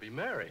well really be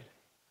married.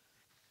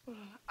 Well,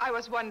 I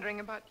was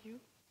wondering about you.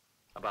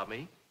 About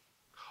me?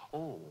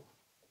 Oh,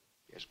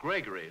 yes,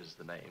 Gregory is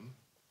the name.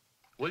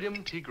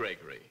 William T.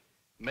 Gregory.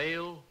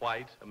 Male,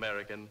 white,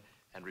 American,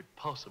 and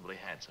repulsively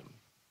handsome.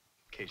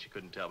 In case you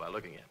couldn't tell by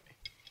looking at me.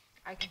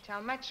 I can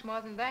tell much more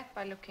than that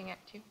by looking at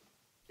you.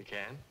 You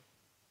can?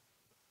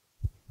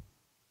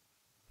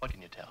 What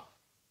can you tell?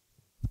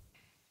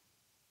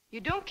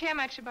 You don't care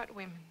much about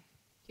women.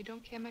 You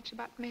don't care much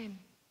about men.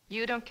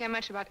 You don't care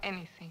much about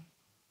anything.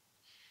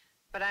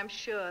 But I'm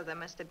sure there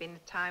must have been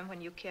a time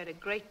when you cared a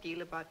great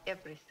deal about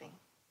everything.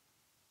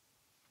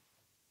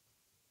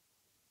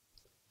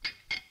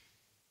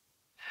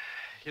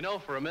 You know,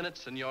 for a minute,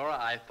 Senora,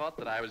 I thought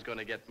that I was going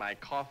to get my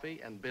coffee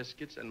and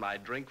biscuits and my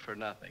drink for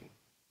nothing.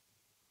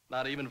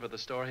 Not even for the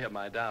story of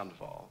my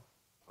downfall.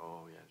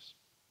 Oh, yes.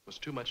 It was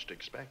too much to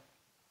expect.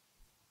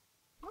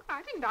 Well,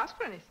 I didn't ask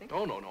for anything.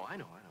 Oh, no, I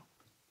know.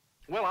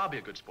 Well, I'll be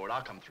a good sport.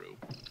 I'll come through.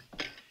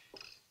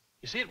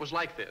 You see, it was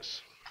like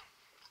this.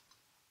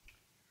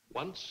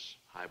 Once,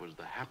 I was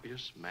the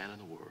happiest man in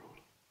the world.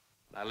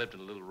 I lived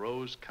in a little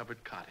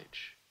rose-covered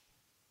cottage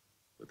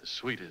with the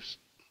sweetest,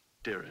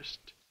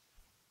 dearest,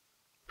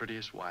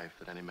 prettiest wife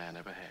that any man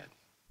ever had.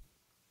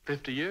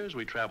 50 years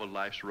we traveled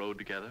life's road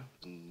together,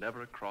 and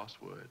never a cross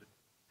word.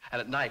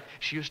 And at night,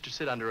 she used to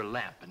sit under a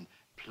lamp and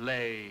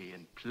play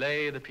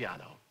the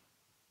piano.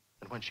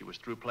 And when she was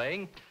through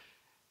playing,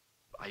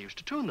 I used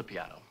to tune the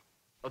piano.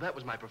 Oh, that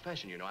was my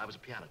profession, you know. I was a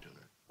piano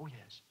tuner. Oh,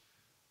 yes.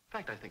 In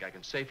fact, I think I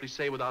can safely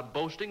say without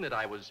boasting that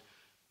I was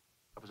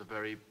a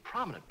very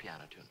prominent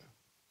piano tuner.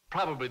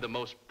 Probably the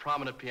most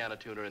prominent piano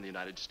tuner in the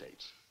United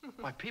States.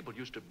 Why, people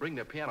used to bring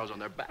their pianos on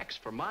their backs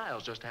for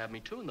miles just to have me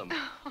tune them.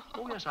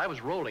 Oh, yes, I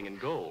was rolling in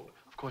gold.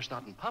 Of course,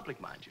 not in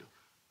public, mind you.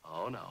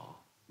 Oh, no.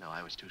 No,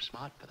 I was too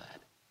smart for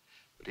that.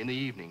 But in the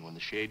evening, when the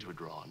shades were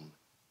drawn,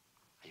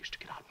 I used to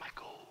get out my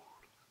gold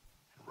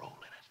and roll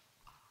in it.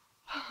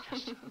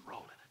 Just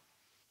roll in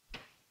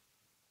it.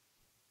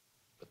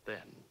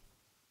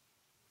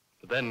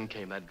 But then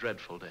came that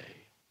dreadful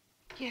day.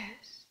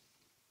 Yes.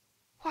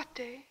 What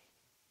day?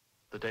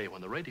 The day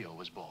when the radio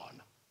was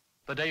born.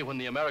 The day when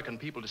the American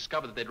people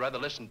discovered that they'd rather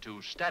listen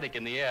to static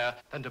in the air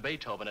than to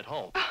Beethoven at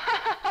home.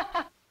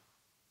 I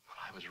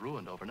was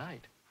ruined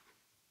overnight.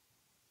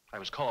 I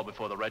was called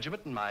before the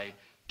regiment and my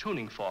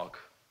tuning fork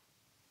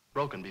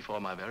broken before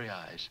my very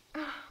eyes.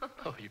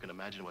 Oh, you can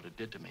imagine what it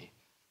did to me.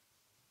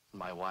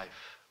 My wife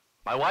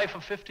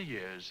of 50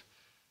 years,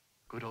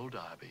 good old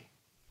Darby,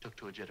 took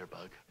to a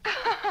jitterbug.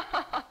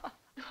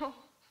 Oh.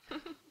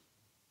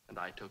 And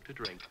I took to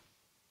drink.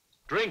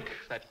 Drink,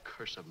 that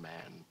curse of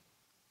man.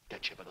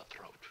 Gets you by the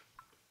throat.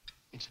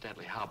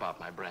 Incidentally, how about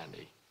my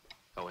brandy?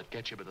 Oh, it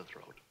gets you by the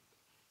throat.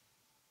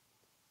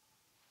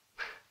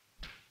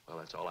 Well,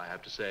 that's all I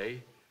have to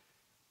say.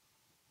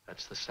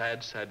 That's the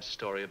sad, sad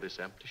story of this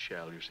empty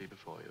shell you see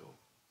before you.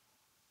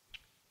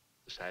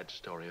 The sad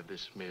story of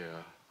this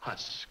mere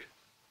husk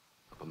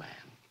of a man.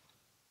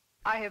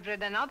 I have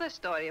read another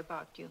story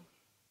about you.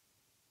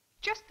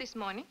 Just this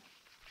morning.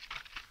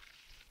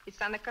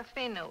 It's on a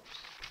cafe note.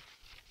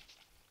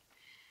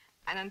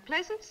 An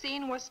unpleasant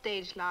scene was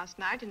staged last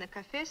night in the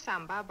Café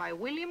Samba by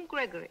William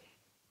Gregory,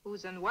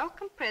 whose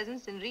unwelcome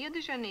presence in Rio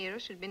de Janeiro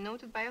should be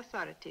noted by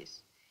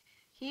authorities.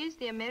 He is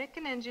the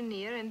American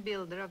engineer and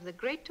builder of the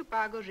Great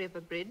Tobago River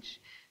Bridge,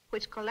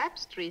 which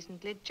collapsed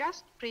recently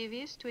just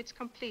previous to its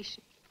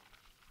completion.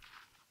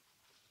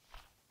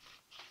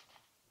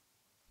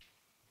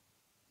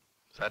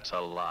 That's a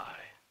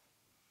lie.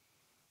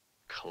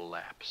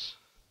 Collapse.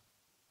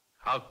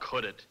 How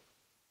could it?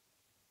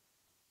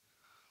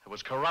 There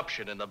was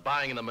corruption in the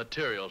buying of the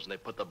materials, and they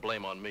put the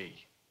blame on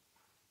me.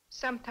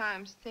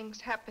 Sometimes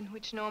things happen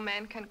which no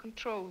man can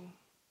control,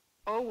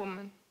 or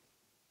woman.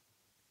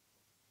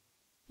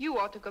 You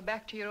ought to go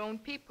back to your own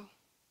people.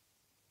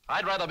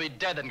 I'd rather be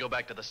dead than go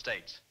back to the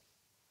States.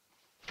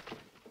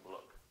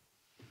 Look.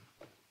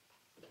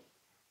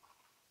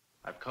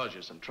 I've caused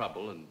you some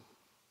trouble, and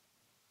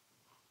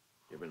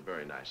you've been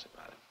very nice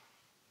about it.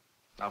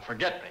 Now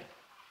forget me.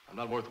 I'm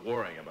not worth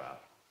worrying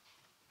about.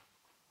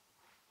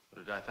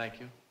 Did I thank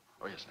you?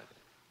 Oh, yes, I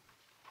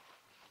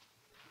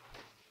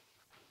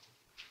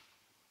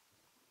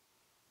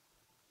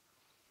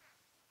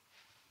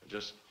did.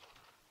 Just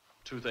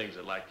two things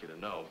I'd like you to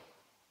know.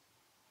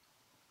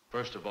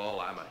 First of all,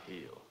 I'm a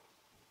heel.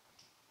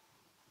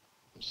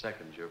 And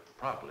second, you're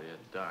probably a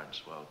darn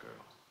swell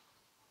girl.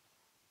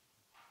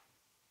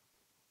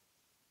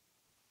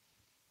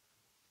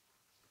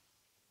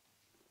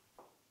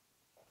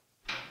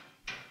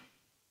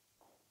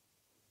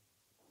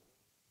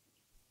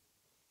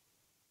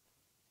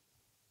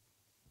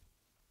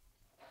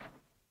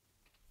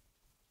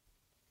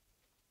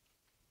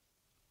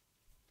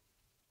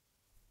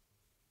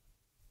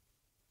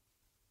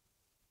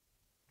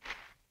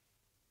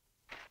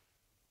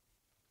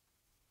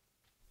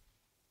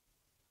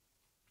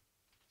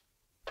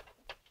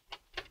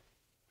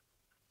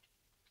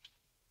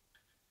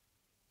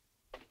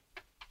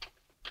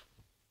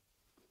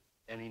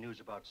 Any news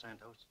about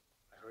Santos?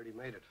 I heard he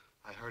made it.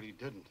 I heard he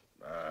didn't.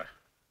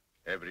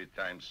 Every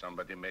time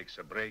somebody makes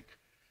a break,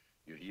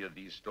 you hear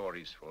these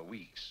stories for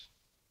weeks.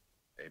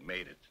 They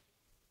made it.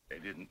 They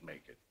didn't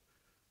make it.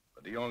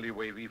 But the only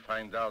way we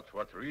find out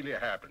what really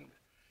happened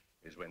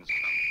is when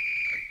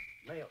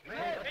Mail.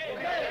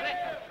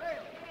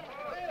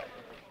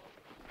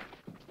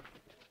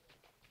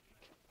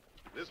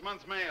 This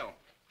month's mail.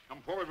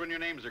 Come forward when your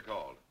names are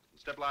called.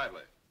 Step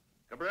lively.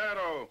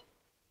 Cabrero,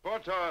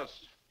 Portos,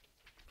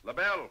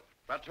 Labelle,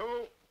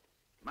 Batu,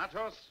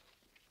 Matos,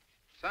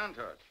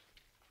 Santos.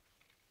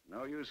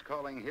 No use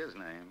calling his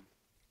name.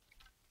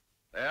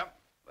 There,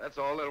 that's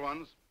all, little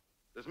ones.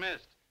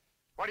 Dismissed.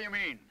 What do you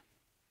mean?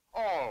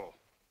 All?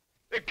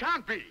 It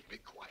can't be. Be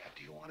quiet.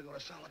 Do you want to go to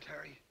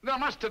solitary? There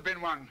must have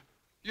been one.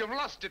 You've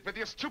lost it with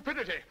your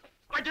stupidity.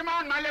 I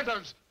demand my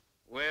letters.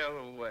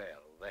 Well,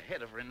 the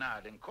head of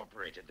Renard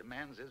Incorporated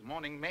demands his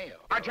morning mail.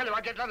 I tell you,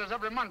 I get letters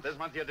every month. This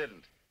month you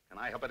didn't. Can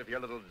I help it if your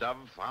little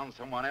dove found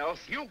someone else?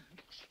 You...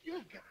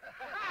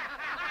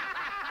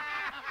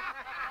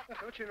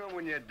 Don't you know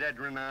when you're dead,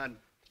 Renard?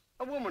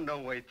 A woman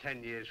don't wait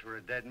 10 years for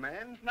a dead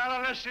man. Not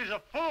unless she's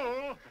a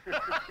fool.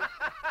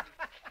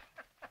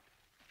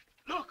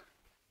 Look.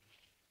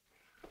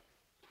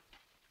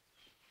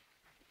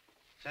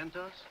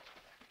 Santos?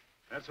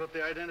 That's what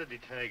the identity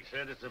tag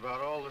said. It's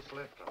about all that's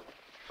left of him.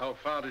 How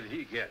far did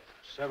he get?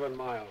 7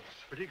 miles.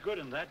 Pretty good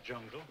in that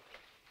jungle.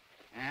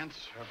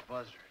 Ants or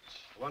buzzards?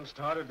 One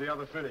started, the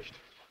other finished.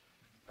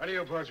 How do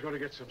you boys going to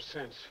get some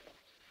sense?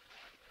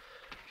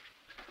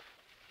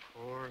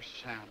 Poor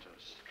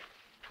Santos.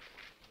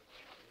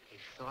 He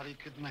thought he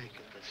could make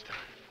it this time.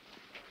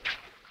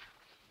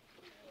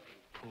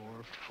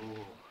 Poor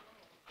fool.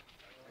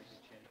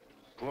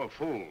 Poor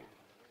fool.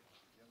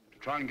 To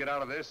try and get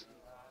out of this?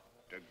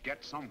 To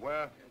get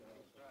somewhere?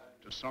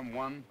 To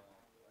someone?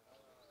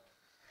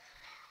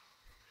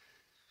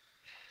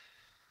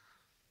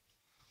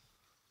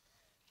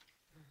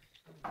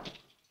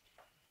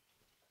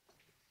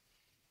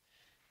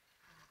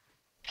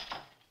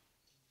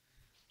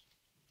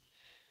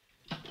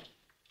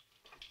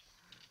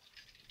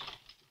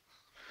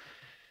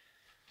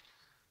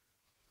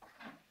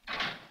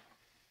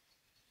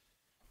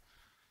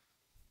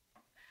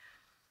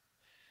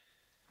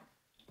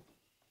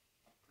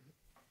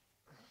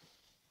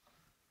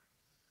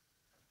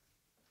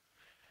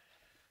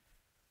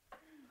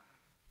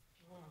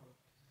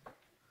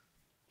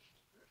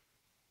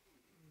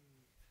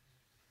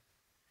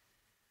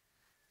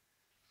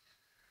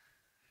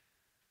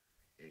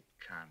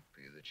 can't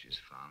be that she's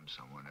found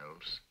someone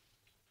else.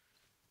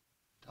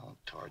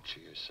 Don't torture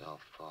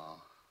yourself,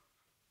 Paul.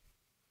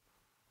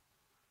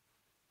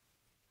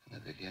 In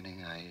the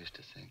beginning, I used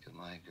to think of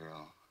my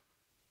girl.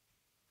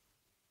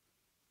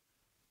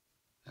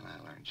 Then I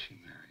learned she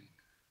married.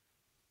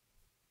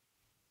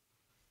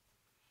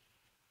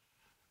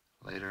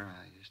 Later,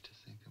 I used to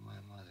think of my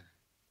mother.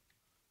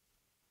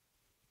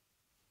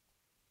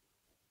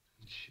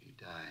 And she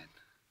died.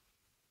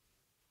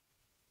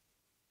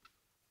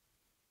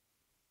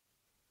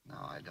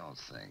 Now I don't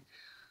think.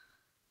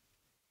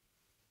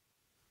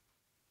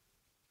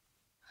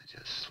 I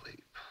just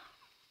sleep.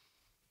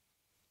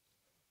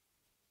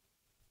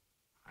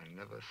 I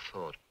never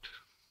thought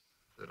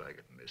that I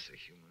could miss a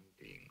human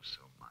being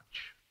so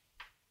much.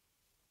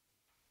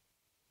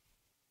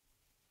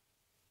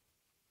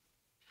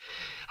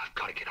 I've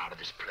got to get out of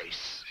this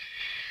place.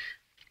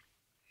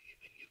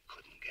 Even you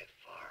couldn't get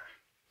far.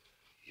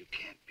 You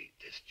can't beat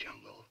this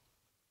jungle.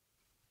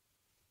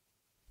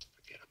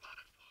 Forget about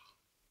it, Paul.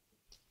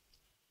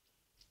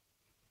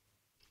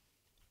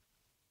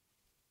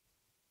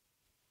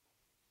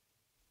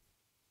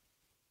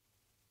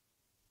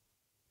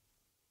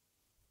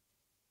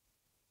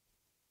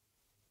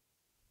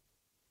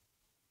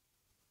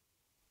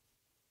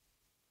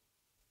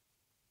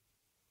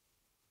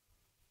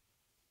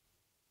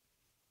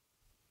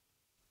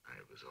 I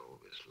was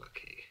always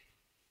lucky.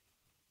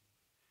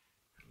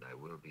 And I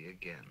will be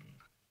again.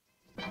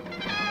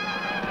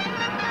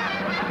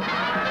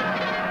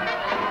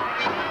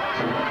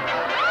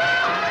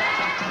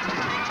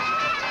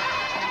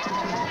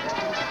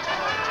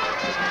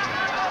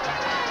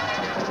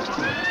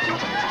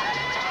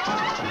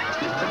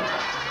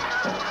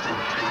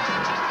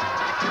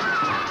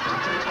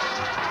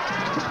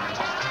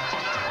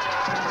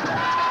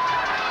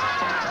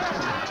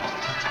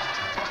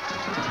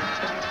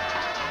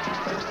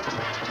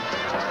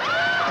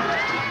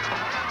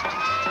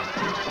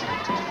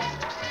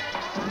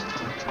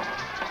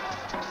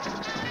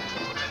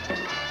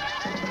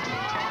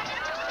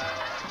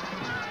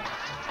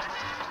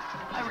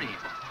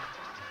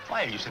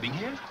 Why are you sitting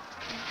here?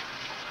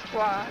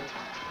 Why?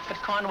 At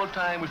carnival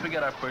time, we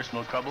forget our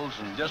personal troubles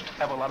and just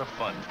have a lot of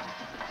fun.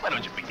 Why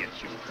don't you forget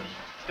you?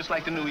 It's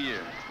like the new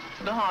year.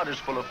 The heart is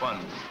full of fun.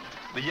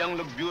 The young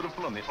look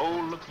beautiful and the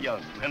old look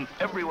young, and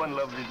everyone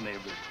loves his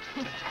neighbor.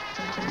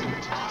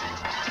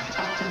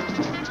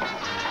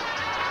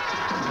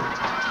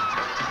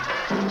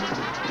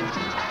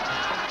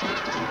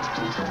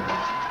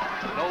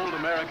 An old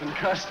American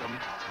custom.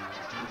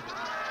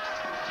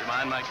 Do you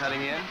mind my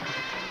cutting in?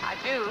 I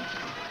do.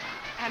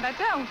 And I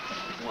don't.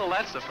 Well,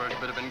 that's the first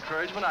bit of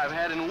encouragement I've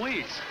had in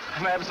weeks.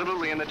 I'm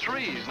absolutely in the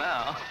trees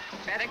now.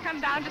 Better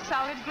come down to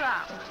solid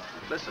ground.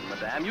 Listen,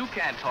 madame, you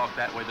can't talk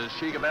that way to the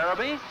Sheik of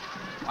Araby.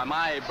 Why,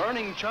 my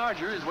burning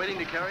charger is waiting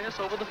to carry us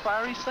over the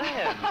fiery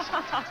sands.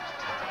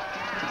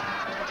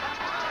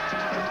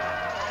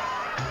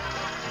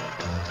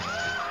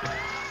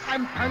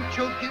 I'm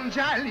Pancho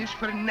Gonzalez,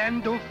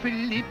 Fernando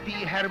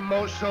Filippi,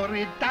 Hermoso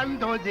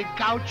Redondo de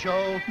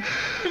Gaucho.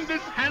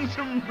 This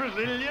handsome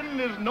Brazilian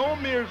is no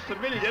mere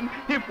civilian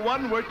if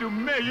one were to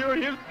measure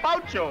his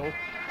poucho.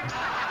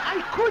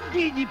 I could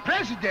be the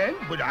president,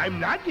 but I'm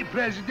not the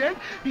president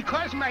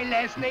because my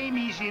last name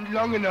isn't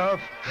long enough.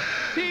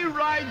 He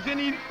rides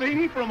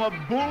anything from a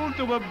bull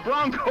to a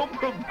bronco,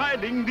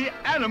 providing the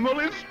animal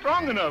is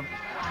strong enough.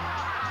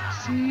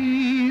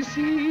 See,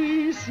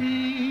 see,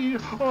 see,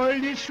 all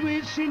the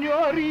sweet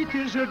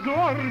senoritas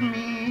adore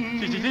me.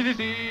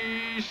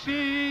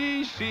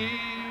 See,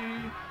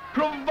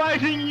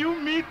 providing you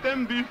meet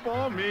them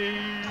before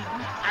me.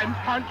 I'm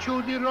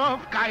Pancho the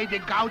rough guy, the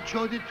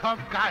gaucho the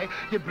tough guy,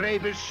 the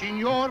bravest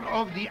senor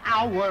of the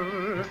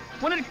hour.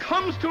 When it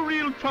comes to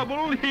real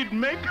trouble, he'd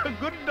make a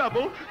good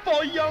double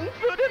for young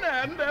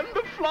Ferdinand and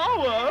the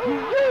flower.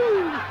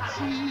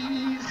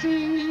 See,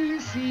 see,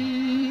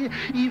 see,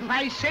 if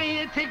I say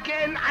it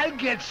again, I'll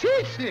get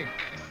seasick.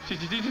 See,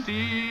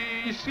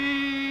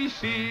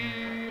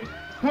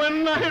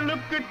 when I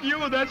look at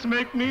you, that's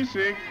make me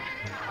sick.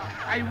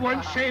 I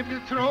once saved the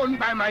throne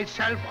by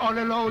myself all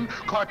alone,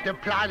 caught the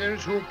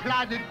plotters who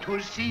plotted to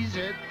seize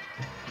it.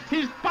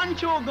 He's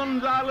Pancho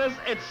Gonzalez,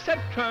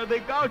 etc. de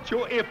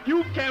Gaucho. If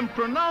you can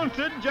pronounce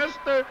it, just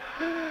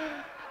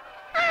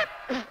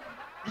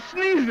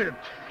sneeze it.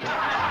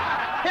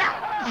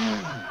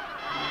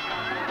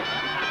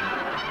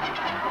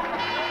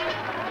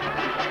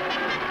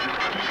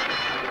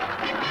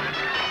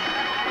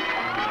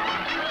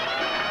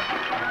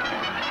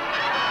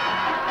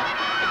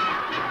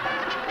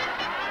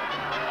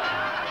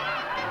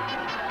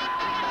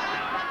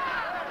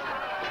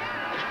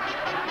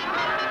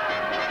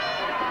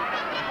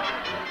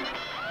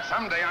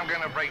 Someday I'm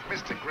going to break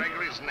Mr.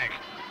 Gregory's neck.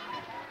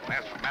 And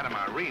as for Madame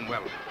Irene,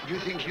 well... You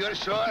think you're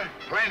sore?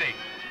 Plenty.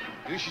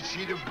 You should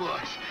see the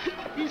boss.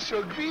 He's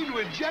so green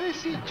with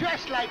jealousy,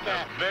 just like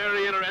a...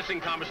 Very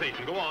interesting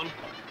conversation. Go on.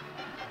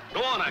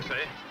 Go on, I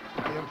say.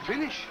 I am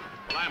finished.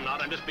 Well, I'm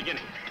not. I'm just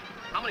beginning.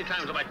 How many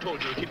times have I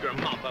told you to keep your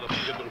mouth out of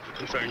things that don't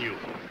concern you?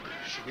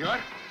 Senor,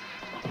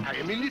 I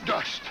am in the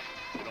dust.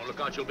 If you don't look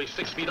out, you'll be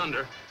 6 feet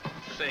under.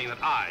 Saying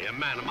that I, a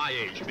man of my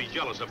age, should be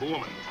jealous of a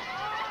woman.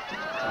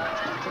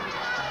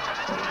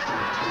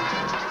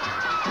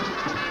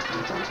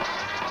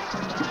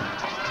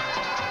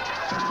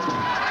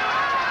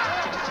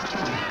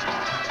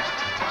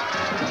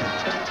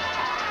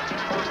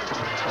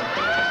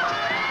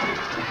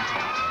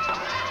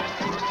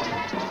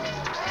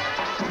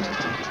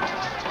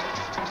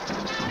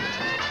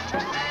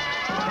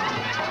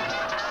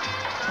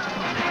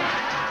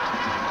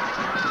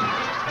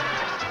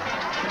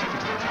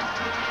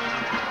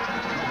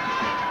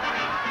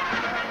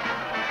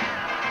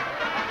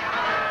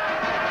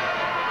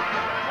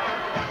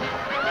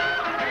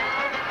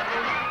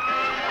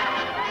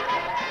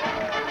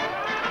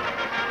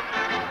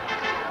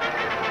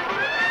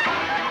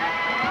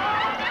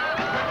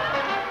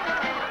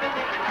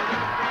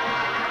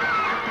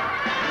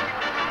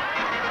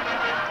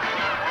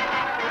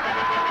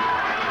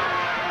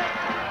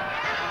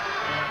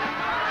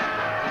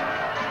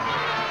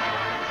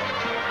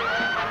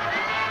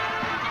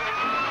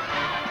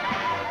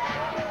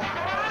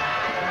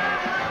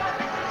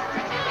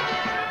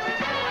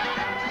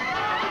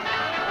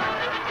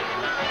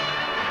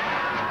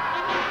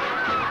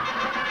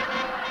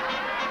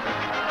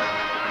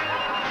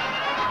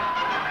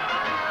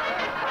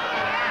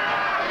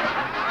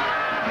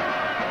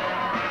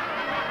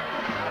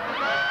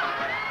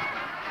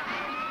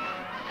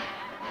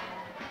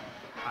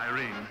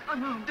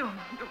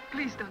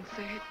 Please don't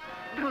say it.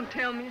 Don't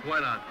tell me. Why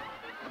not?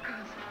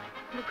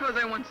 Because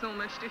I want so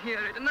much to hear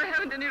it, and I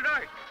haven't any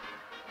right.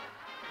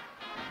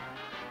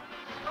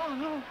 Oh,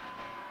 no.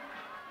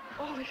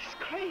 Oh, this is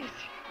crazy.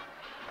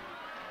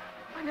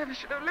 I never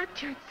should have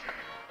let you.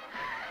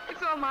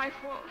 It's all my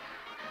fault.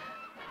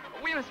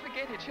 We must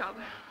forget each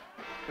other.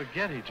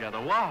 Forget each other?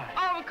 Why?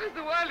 Oh, because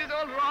the world is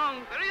all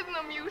wrong. There is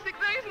no music.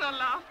 There is no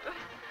laughter.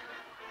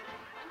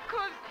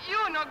 Because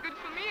you're not good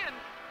for me, and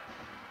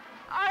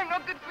I'm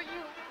not good for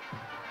you.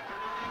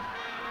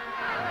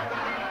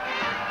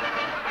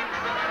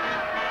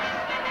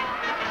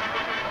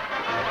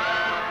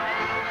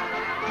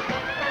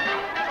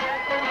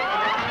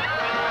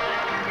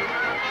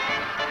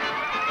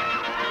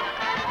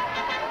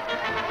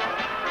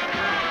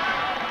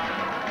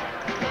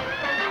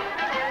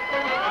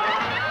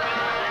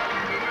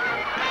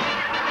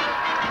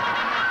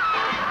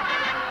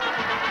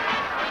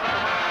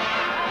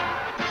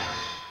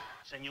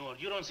 Senor,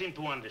 you don't seem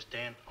to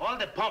understand. All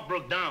the pump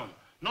broke down.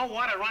 No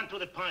water run through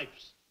the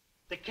pipes.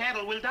 The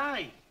cattle will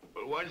die.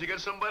 Well, why don't you get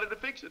somebody to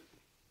fix it?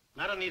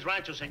 Not on these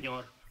ranchos,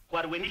 senor.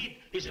 What we need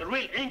is a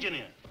real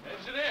engineer.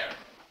 Engineer?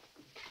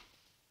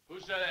 Who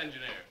said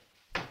engineer?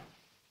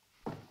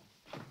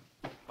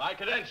 My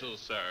credentials,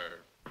 sir.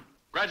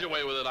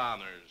 Graduated with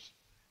honors.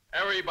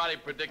 Everybody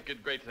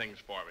predicted great things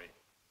for me.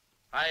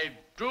 I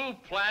drew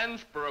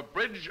plans for a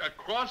bridge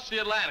across the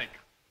Atlantic.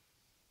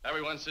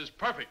 Everyone says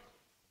perfect.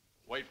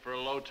 Wait for a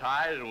low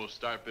tide and we'll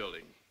start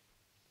building.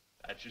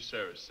 At your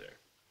service, sir.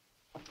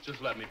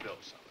 Just let me build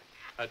something.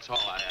 That's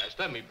all I ask.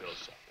 Let me build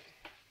something.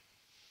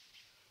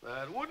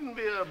 That wouldn't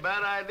be a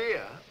bad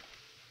idea.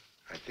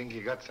 I think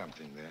you got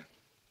something there.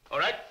 All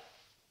right.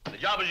 The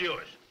job is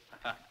yours.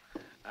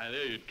 I knew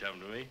you'd come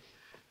to me.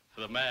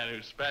 The man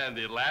who spanned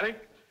the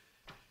Atlantic.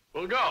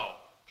 We'll go.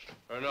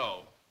 Or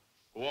no,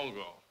 we won't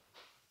go.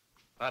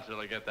 Not till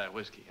I get that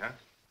whiskey, huh?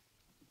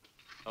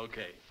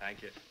 Okay,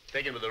 thank you.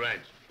 Take him to the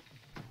ranch.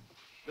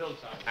 Build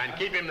something. And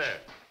keep him there.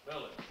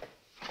 Build it.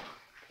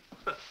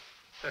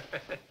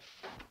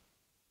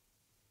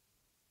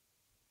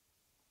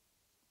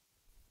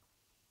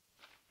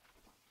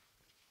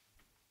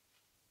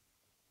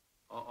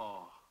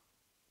 Uh-oh.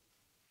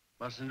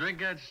 Mustn't drink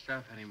that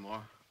stuff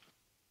anymore.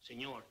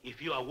 Senor,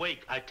 if you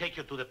awake, I'll take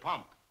you to the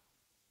pump.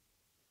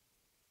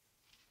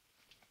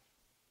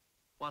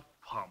 What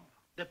pump?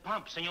 The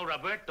pump, Senor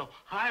Roberto,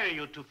 hire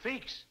you to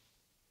fix.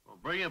 Well,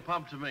 bring a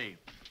pump to me.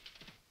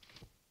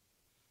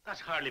 That's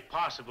hardly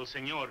possible,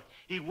 senor.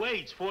 He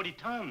weighs 40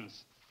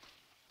 tons.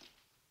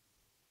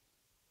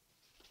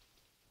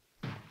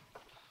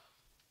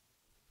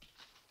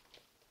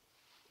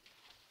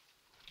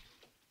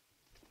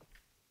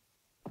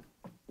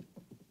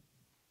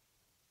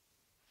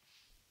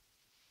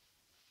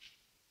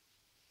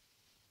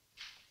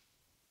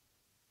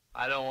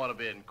 I don't want to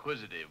be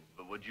inquisitive,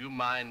 but would you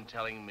mind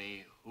telling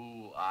me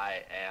who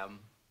I am?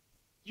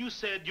 You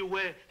said you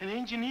were an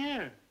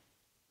engineer.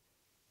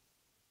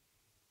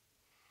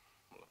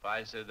 Well, if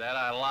I said that,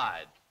 I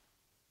lied.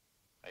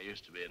 I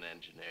used to be an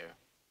engineer.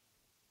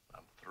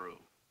 I'm through.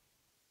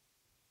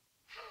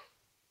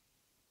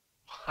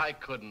 I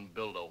couldn't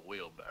build a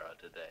wheelbarrow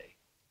today.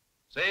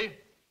 See?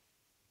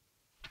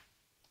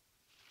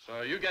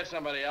 So you get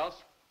somebody else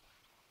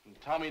and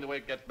tell me the way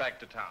it gets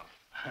back to town.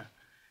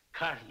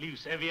 Car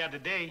leaves every other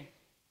day.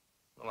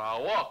 Well,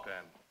 I'll walk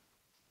then.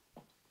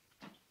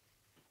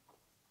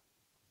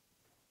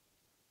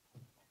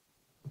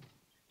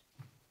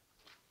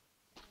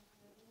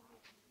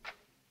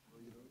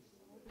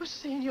 But,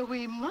 Senor,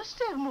 we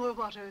must have more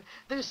water.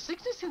 There's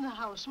sickness in the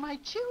house. My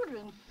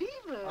children,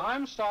 fever.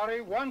 I'm sorry.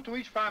 One to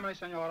each family,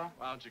 Senora.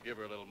 Why don't you give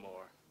her a little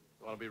more?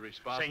 You want to be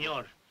responsible?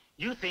 Senor,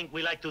 you think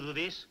we like to do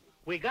this?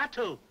 We got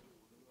to.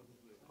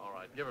 All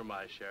right, give her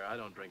my share. I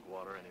don't drink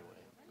water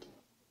anyway.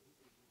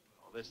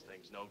 Oh, this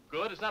thing's no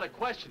good. It's not a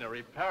question of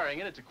repairing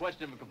it. It's a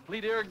question of a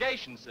complete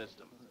irrigation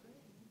system.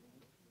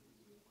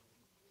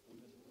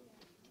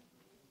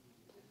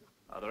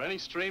 Are there any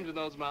streams in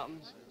those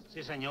mountains?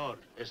 Si, senor.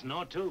 It's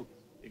no too.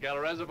 You got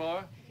a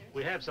reservoir?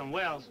 We have some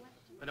wells,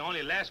 but they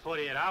only last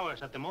 48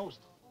 hours at the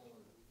most.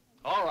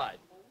 All right.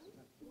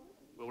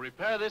 We'll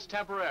repair this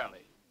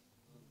temporarily.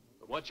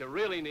 But what you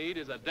really need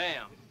is a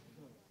dam.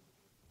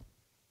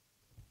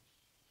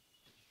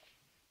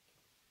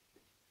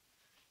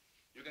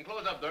 You can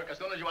close up, Dirk, as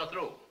soon as you are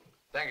through.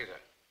 Thank you, sir.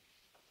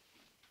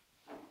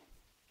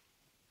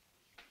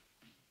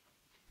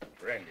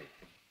 Brandy.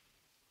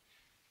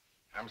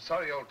 I'm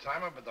sorry,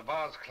 old-timer, but the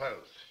bar's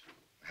closed.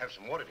 Have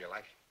some water if you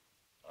like.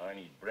 I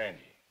need brandy.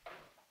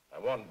 I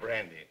want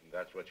brandy, and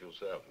that's what you'll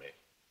serve me.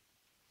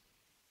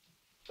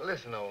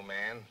 Listen, old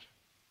man.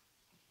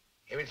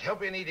 If it's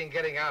help you need in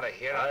getting out of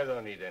here... I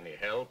don't need any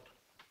help.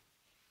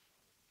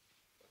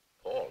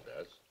 Paul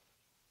does.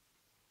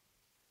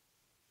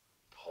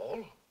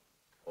 Paul?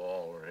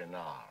 Paul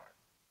Renard.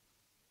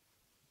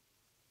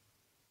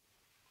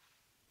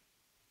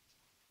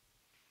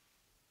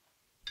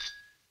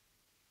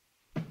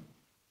 Did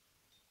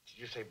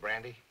you say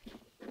brandy?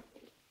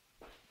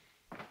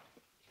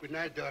 Good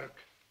night, Dirk.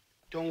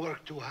 Don't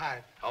work too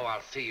hard. Oh,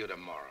 I'll see you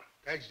tomorrow.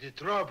 That's the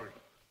trouble.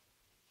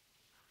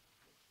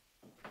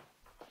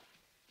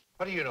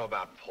 What do you know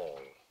about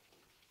Paul?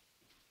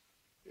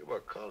 We were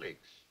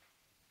colleagues,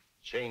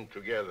 chained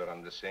together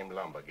on the same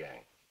lumber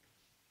gang.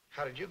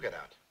 How did you get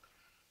out?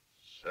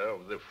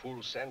 Served the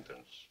full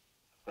sentence.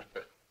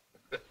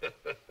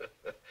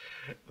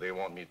 They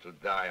want me to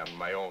die on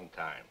my own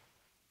time.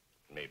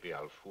 Maybe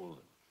I'll fool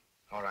them.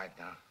 All right,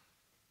 now.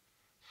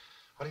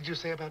 What did you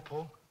say about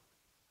Paul?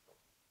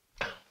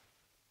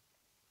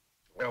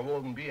 There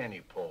won't be any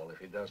Paul if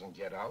he doesn't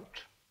get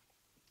out.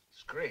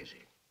 He's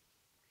crazy.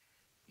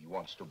 He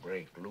wants to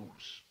break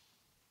loose.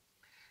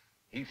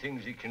 He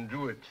thinks he can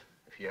do it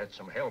if he had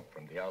some help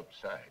from the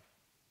outside.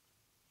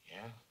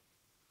 Yeah?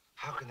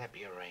 How can that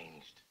be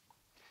arranged?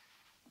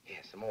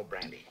 Yeah, some more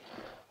brandy.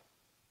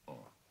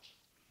 Oh.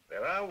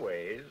 There are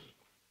ways,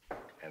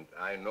 and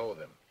I know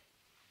them.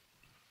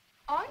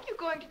 Aren't you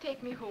going to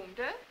take me home,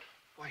 Dirk?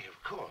 Why,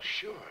 of course,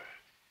 sure.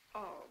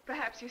 Oh,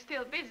 perhaps you're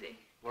still busy.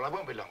 Well, I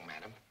won't be long,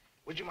 madam.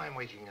 Would you mind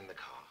waiting in the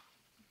car?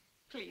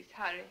 Please,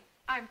 hurry.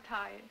 I'm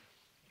tired.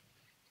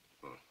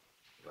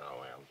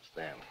 Now I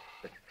understand.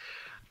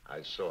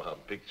 I saw her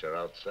picture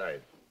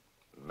outside.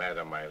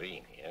 Madame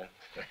Irene here.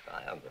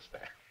 I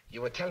understand.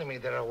 You were telling me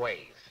there are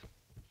ways.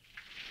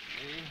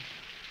 Me?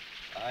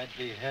 I'd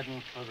be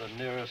heading for the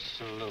nearest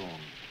saloon.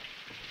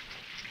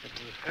 It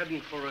was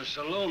heading for a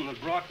saloon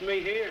that brought me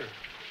here.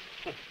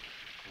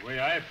 The way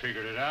I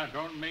figured it out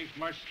don't make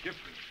much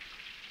difference.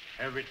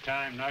 Every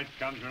time night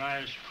comes when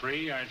I was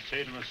free, I'd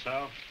say to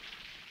myself,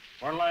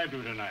 what'll I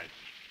do tonight?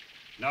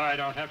 Now I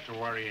don't have to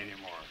worry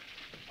anymore.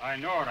 I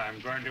know what I'm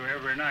going to do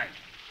every night.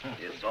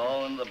 It's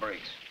all in the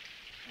breaks.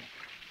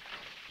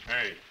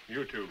 Hey,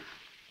 you two,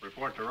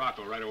 report to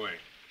Rocco right away.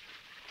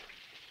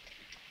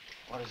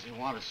 What does he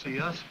want to see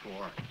us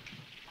for?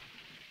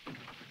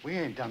 We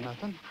ain't done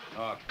nothing.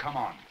 Oh, come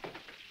on.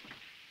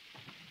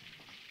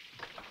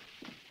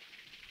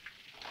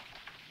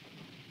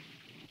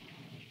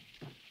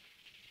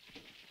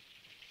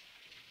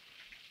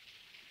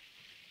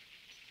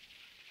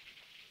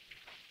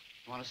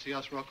 Want to see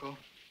us, Rocco?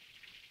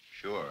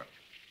 Sure.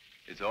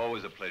 It's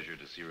always a pleasure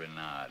to see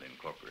Renard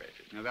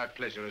Incorporated. Now, that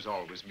pleasure is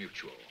always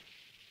mutual.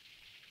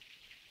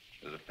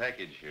 There's a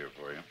package here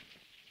for you.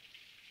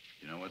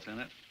 You know what's in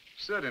it?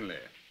 Certainly.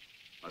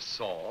 A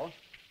saw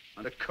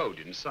and a code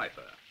in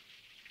cipher.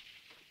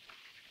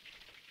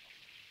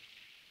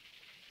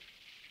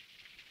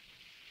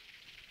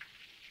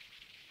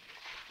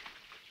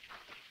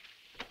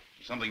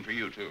 Something for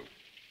you, too.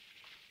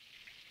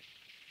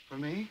 For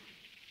me?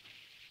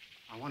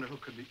 I wonder who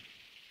could be...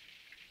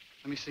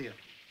 Let me see it.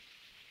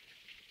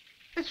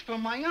 It's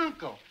from my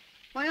uncle.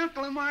 My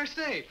uncle in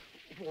Marseille.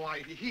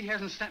 Why, he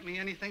hasn't sent me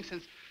anything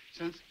since...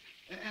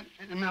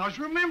 And now he's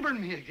remembering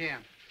me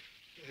again.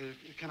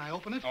 Can I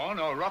open it? Oh,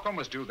 no, Rocco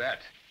must do that.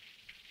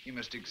 He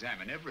must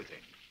examine everything.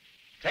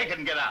 Take it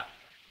and get out.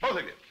 Both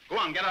of you. Go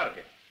on, get out of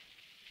here.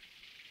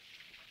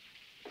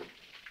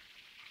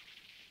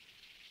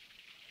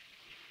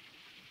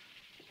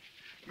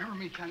 Remember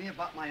me telling you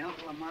about my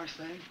uncle in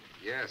Marseille?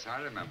 Yes,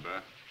 I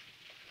remember.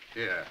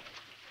 Here,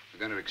 we're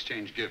going to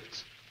exchange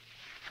gifts.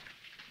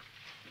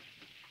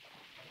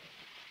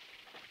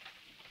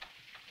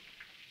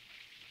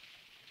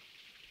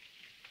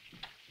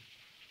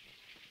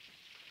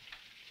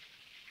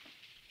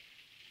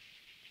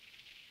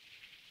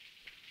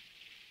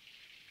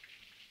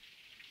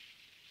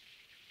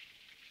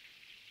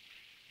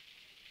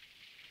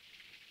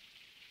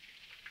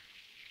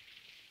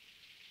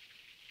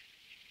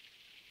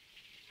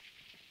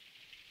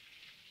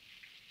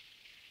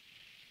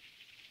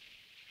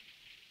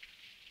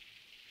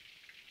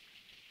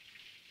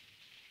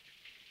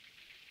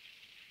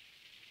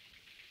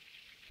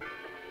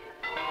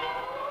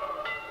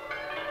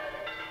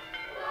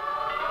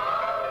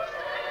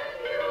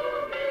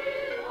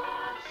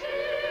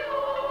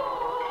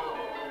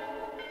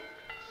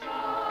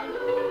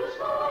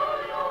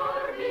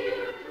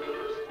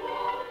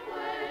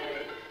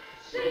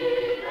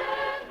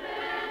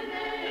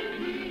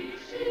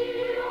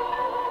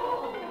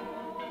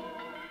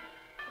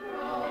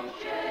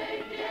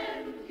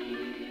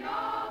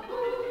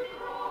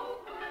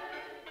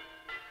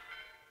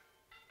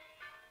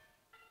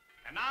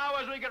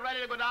 get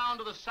ready to go down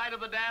to the site of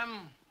the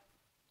dam,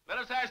 let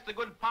us ask the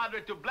good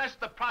padre to bless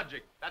the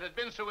project that has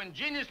been so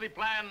ingeniously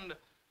planned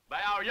by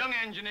our young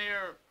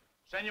engineer,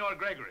 Senor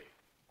Gregory.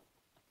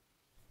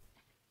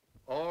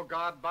 O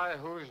God, by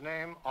whose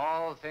name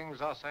all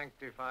things are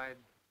sanctified,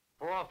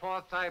 pour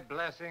forth thy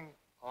blessing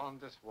on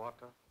this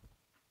water.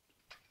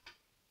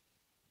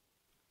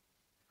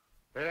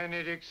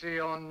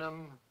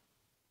 Benedictionem,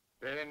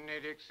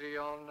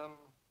 benedictionem,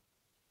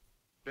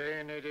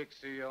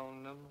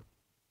 benedictionem.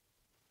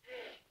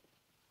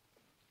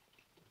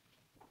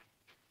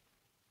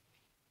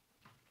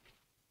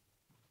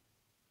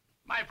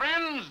 My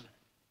friends,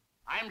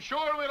 I'm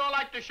sure we'd all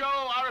like to show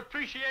our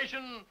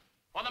appreciation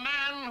for the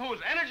man whose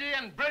energy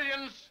and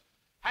brilliance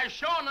has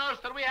shown us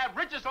that we have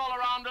riches all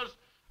around us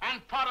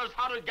and taught us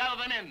how to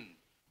gather them in.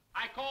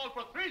 I call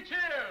for 3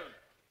 cheers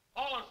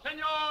for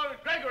Senor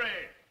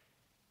Gregory.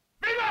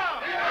 Viva!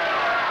 Viva!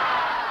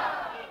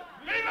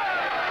 Viva!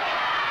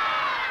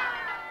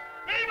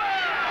 Viva!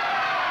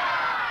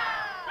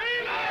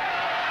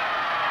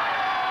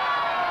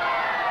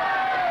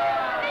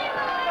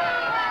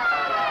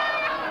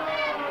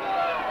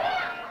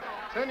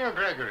 Senor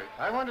Gregory,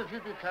 I wonder if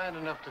you'd be kind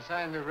enough to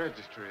sign the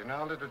registry in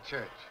our little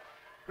church.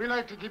 We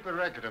like to keep a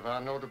record of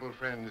our notable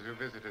friends who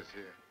visit us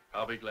here.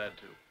 I'll be glad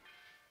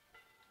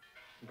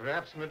to.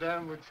 Perhaps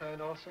Madame would sign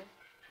also?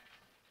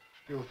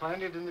 You'll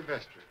find it in the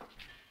vestry.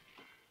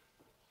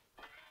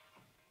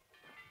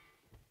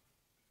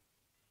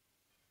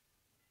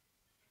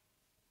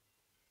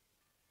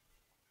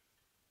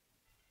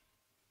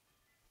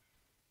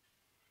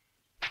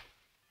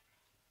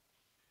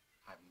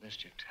 I've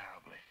missed you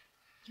terribly.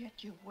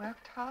 Yet you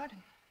worked hard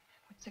and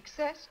with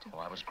success too. Oh,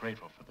 I was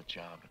grateful for the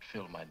job. It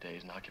filled my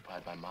days and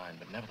occupied my mind,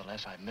 but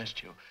nevertheless, I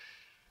missed you.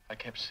 I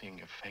kept seeing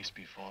your face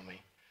before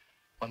me.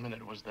 One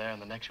minute it was there,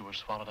 and the next you were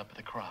swallowed up in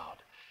the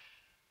crowd.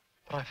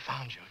 But I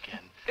found you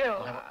again.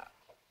 Bill,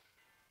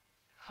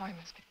 I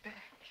must get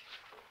back.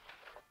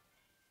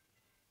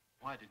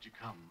 Why did you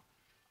come?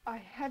 I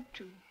had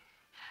to.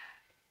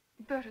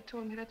 Berta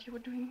told me that you were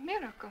doing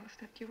miracles,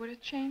 that you were a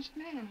changed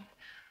man.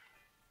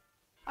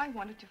 I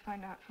wanted to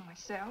find out for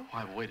myself.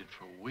 I waited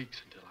for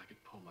weeks until I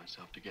could pull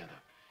myself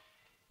together.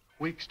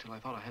 Weeks till I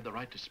thought I had the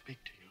right to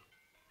speak to you.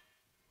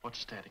 What's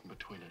standing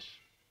between us?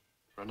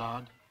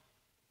 Renard?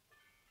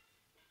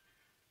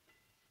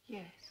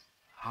 Yes.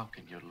 How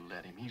can you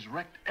let him? He's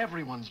wrecked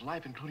everyone's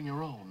life, including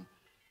your own.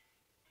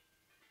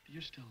 Do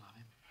you still love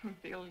him?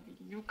 Bill,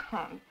 you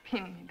can't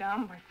pin me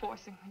down by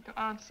forcing me to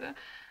answer.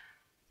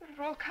 There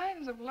are all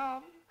kinds of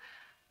love.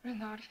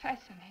 Renard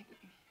fascinated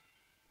me.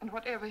 And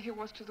whatever he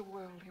was to the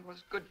world, he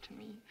was good to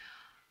me.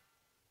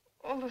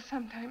 Although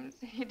sometimes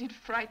he did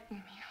frighten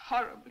me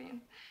horribly,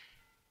 and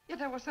yet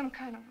there was some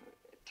kind of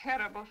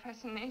terrible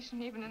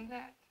fascination even in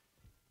that.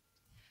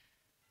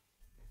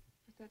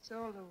 But that's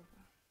all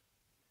over.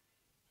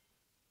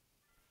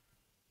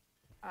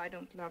 I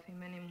don't love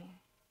him anymore.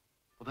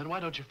 Well, then why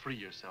don't you free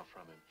yourself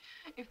from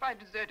him? If I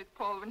deserted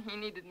Paul when he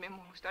needed me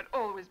most, I'd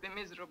always be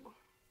miserable.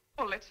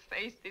 Oh, let's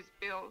face this,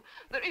 Bill.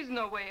 There is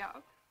no way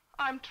out.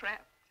 I'm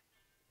trapped.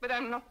 But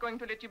I'm not going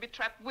to let you be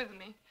trapped with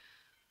me.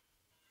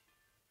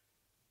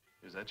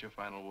 Is that your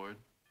final word?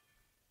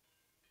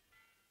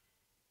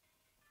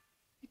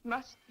 It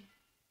must be.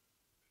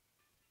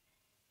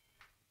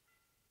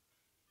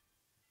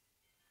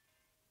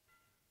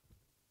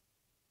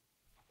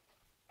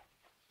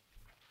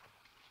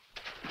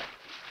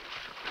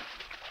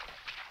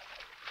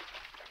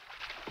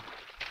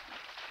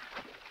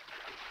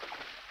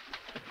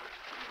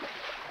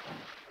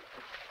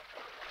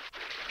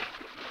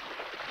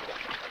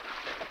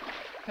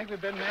 Think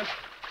we've been missed?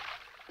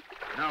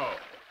 No,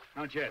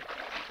 not yet.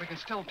 We can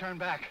still turn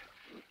back.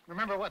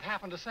 Remember what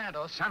happened to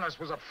Santos? Santos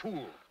was a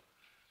fool.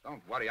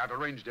 Don't worry, I've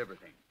arranged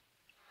everything.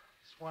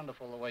 It's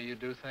wonderful the way you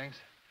do things.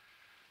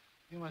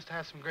 You must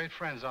have some great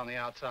friends on the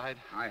outside.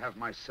 I have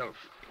myself.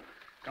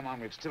 Come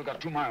on, we've still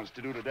got 2 miles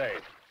to do today.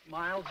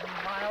 Miles and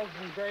miles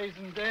and days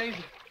and days.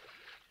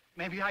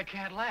 Maybe I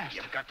can't last.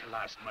 You've got to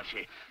last,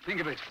 Mushy. Think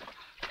of it.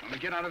 When we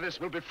get out of this,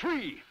 we'll be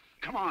free.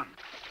 Come on.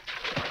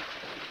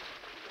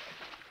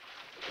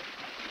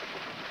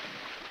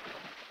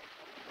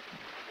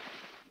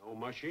 No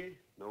Mushy,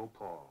 no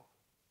Paul.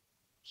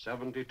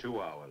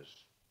 72 hours.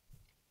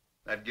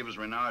 That gives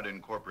Renard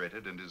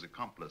Incorporated and his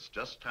accomplice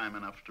just time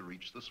enough to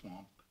reach the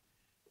swamp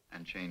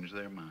and change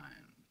their minds.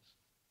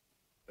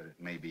 But it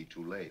may be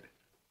too late.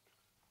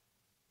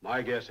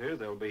 My guess is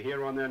they'll be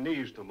here on their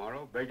knees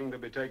tomorrow, begging to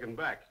be taken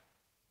back.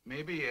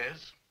 Maybe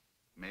yes,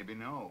 maybe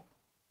no.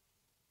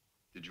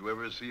 Did you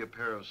ever see a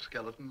pair of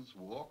skeletons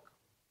walk?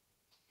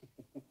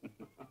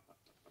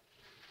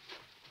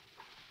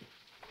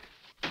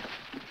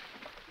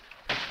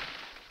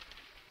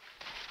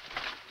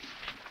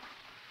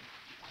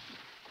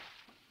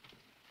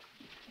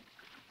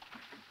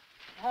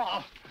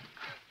 Oh,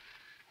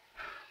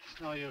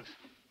 it's no use.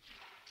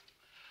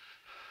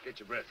 Get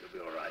your breath, you'll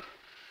be all right.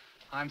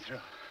 I'm through.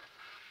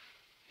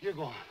 You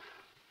go on.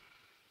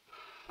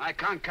 I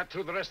can't cut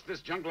through the rest of this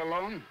jungle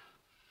alone.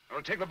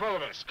 It'll take the both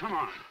of us. Come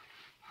on.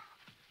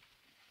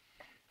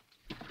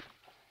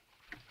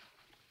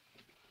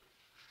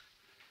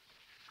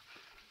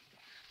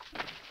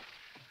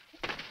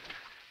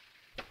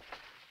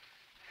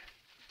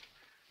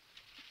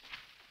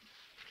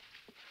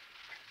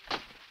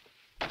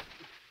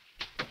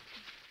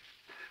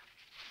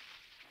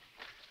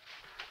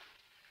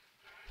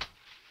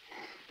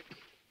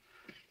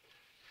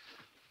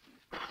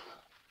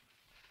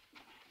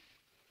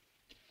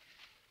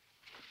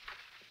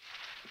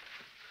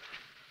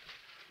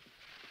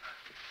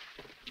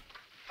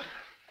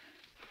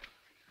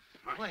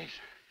 place.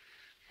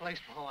 Place,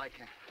 Paul, I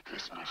can't.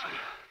 Listen, I see.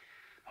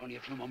 Only a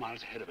few more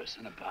miles ahead of us,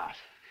 and a bath.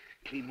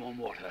 Clean, warm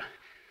water.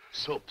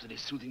 Soap that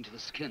is soothing to the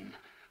skin.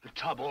 A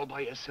tub all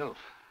by yourself.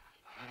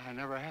 I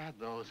never had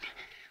those.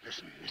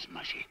 Listen,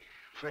 Mushy.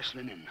 Fresh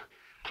linen.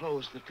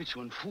 Clothes that fit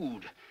you, and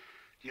food.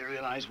 Do you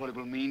realize what it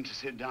will mean to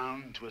sit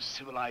down to a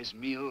civilized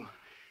meal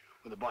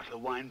with a bottle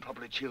of wine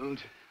properly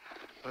chilled?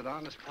 But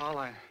honest, Paul,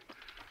 I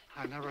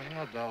never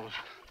had those.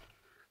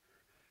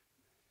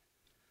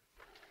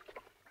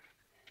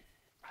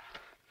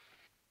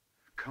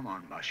 Come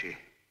on, Mushy.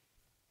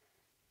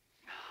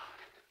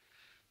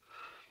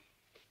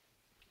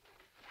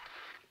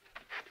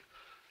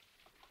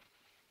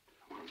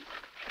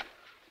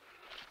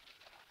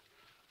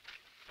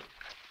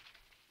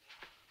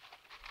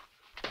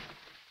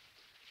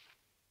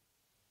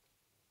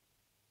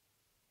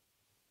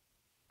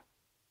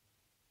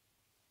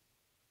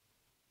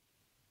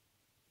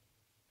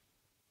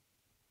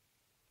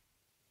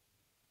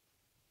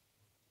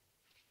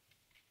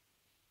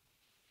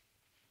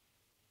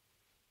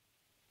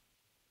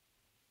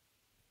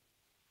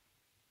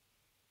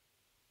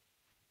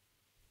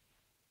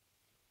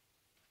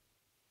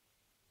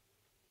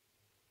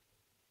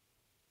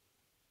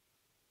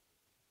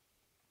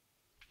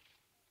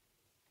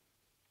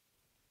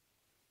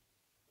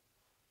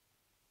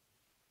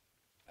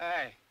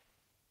 Hey.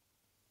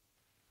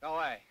 Go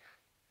away.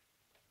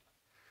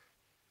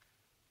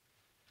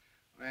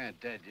 We ain't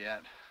dead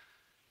yet.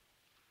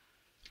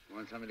 You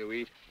want something to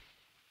eat?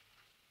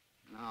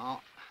 No.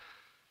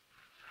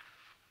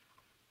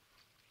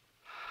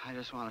 I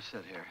just want to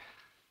sit here.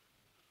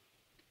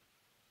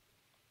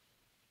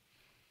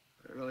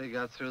 We really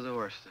got through the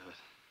worst of it.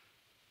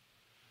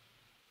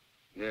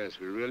 Yes,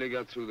 we really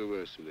got through the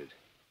worst of it.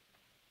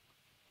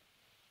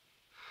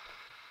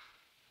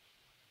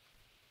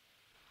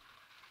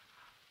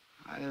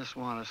 I just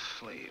want to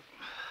sleep.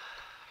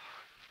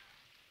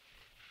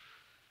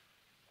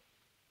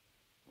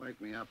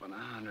 Wake me up in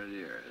 100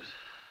 years.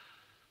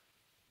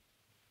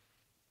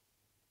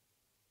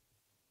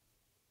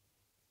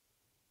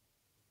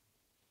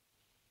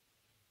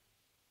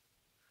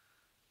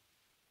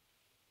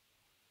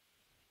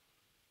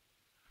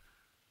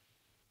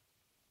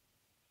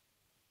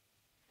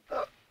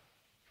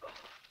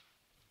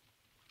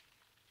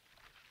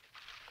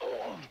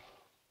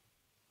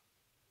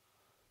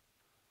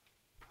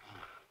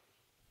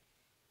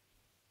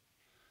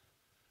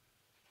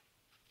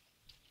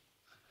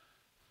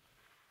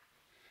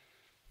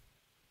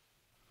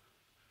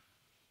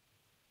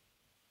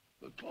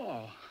 But,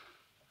 Paul,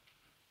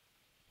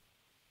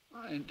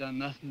 I ain't done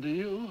nothing to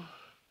you.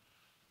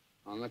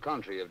 On the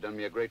contrary, you've done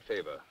me a great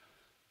favor.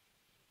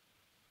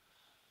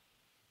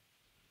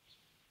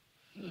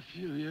 In a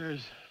few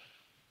years,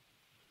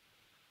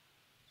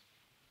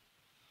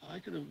 I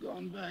could have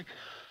gone back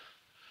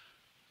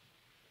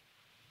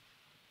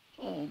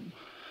home.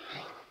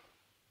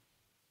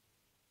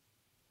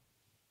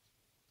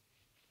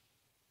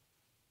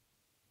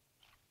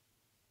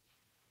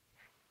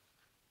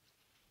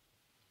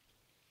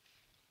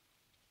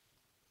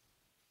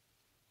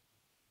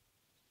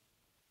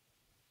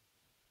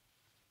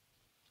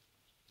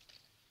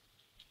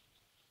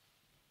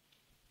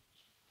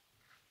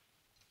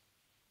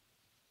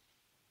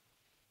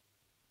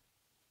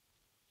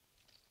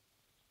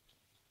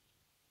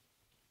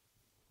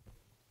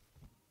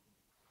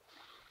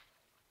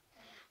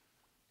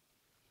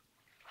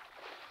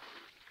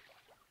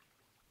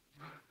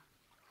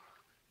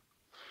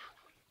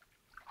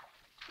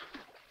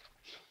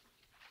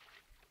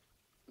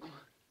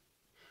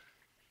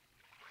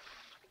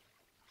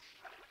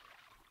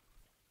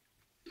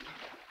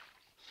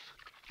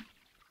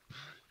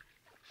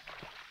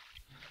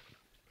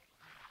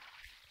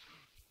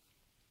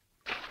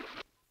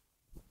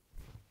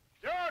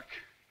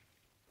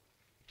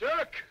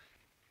 Dirk!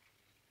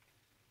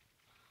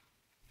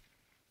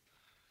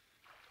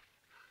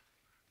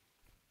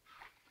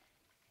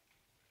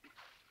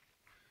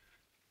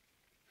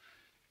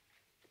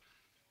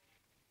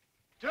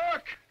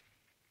 Dirk!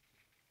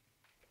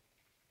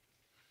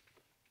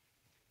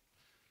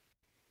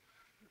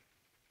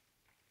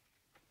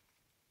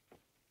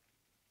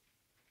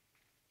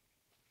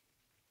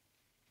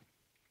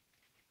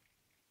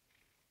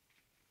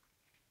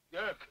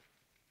 Dirk!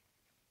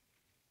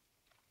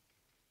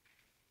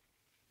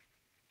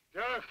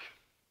 Dirk!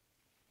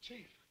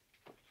 Chief.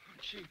 Oh,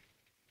 Chief.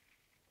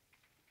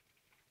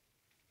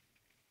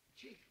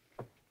 Chief.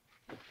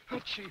 Oh,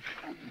 Chief.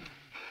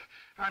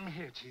 I'm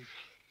here, Chief.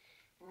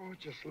 Oh,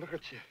 just look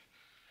at you.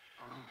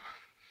 Oh.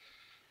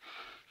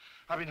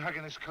 I've been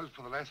hugging this coat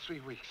for the last 3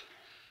 weeks.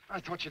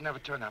 I thought you'd never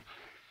turn up.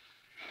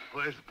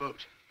 Where's the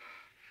boat?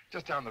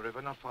 Just down the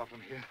river, not far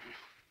from here.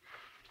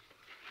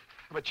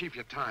 But, Chief,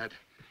 you're tired.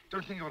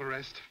 Don't you think you ought to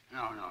rest?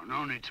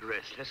 No need to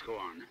rest. Let's go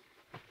on.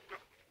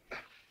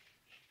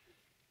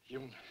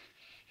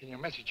 In your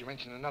message, you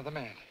mentioned another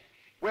man.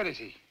 Where is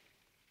he?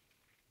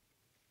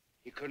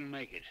 He couldn't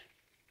make it.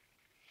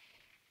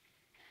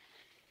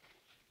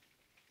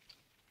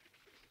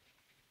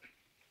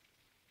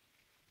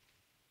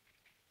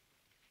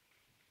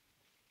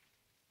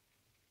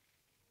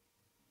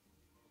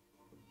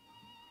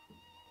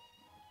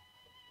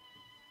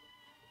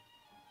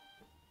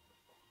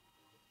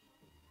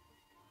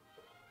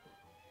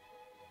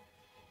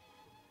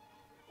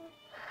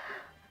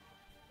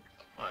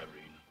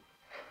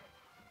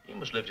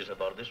 must lift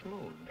yourself out of this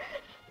mood.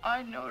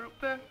 I know,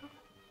 Roberto.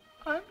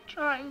 I'm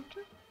trying to.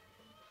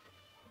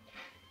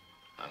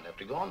 I'll have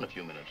to go on in a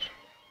few minutes.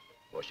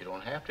 Of course, you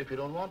don't have to if you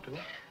don't want to.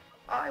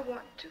 I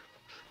want to.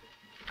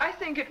 I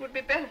think it would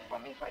be better for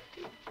me if I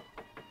did.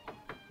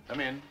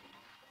 Come in.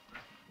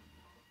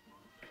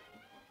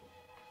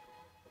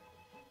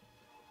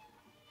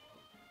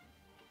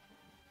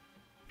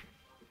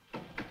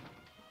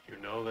 You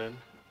know, then?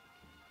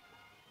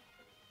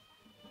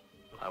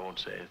 I won't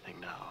say anything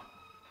now.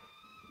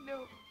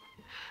 No.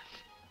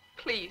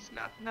 Please,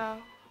 not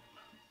now.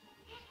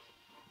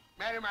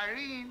 Madam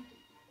Irene.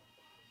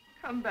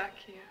 Come back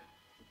here.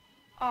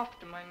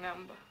 After my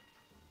number.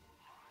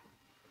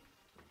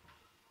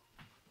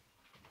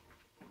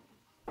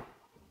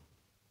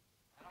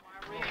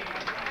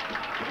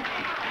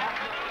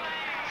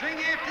 Sing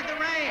After the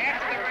Rain.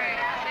 After the rain.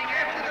 Sing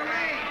After the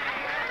Rain.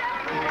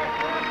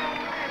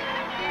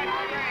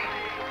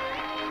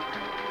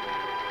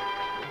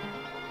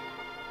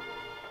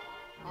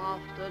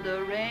 After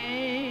the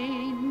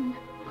rain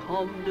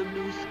come the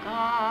blue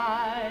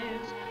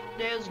skies.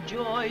 There's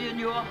joy in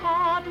your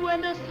heart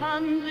when the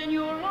sun's in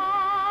your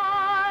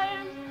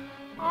eyes.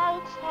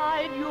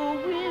 Outside your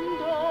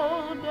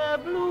window the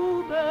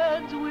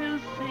bluebirds will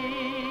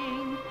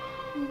sing.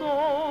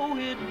 Though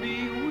it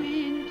be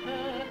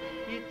winter,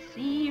 it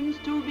seems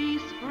to be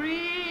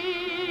spring.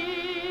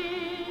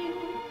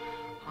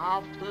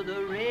 After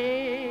the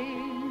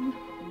rain,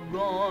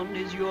 gone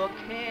is your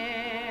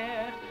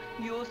care.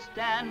 You're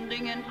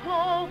standing in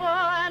clover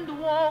and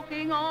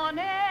walking on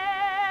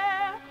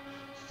air.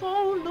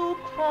 So look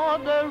for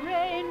the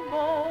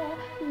rainbow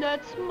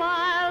that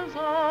smiles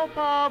up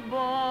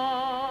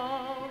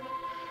above.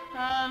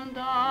 And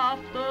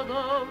after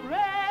the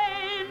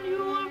rain,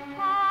 you'll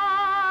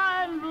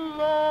find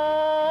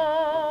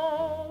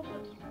love.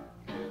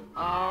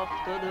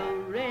 After the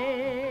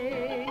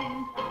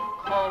rain,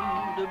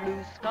 come the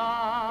blue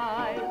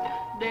skies.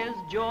 There's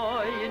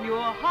joy in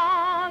your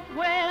heart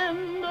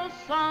when the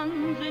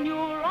sun's in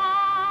your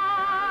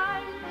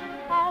eyes.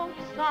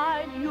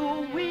 Outside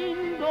your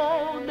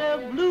window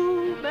the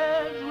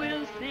bluebirds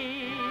will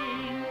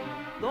sing.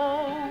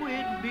 Though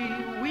it be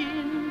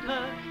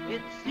winter,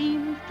 it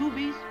seems to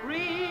be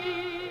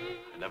spring.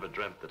 I never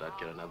dreamt that I'd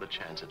get another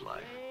chance at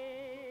life.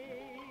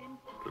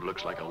 But it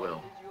looks like I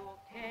will.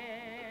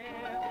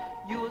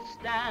 You're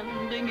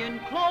standing in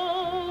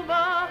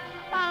clover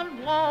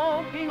and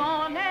walking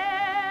on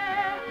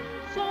air.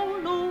 So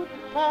look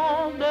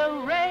for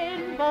the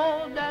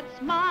rainbow that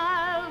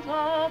smiles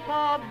up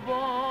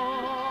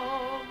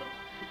above.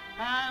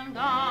 And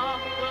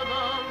after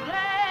the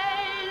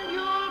rain,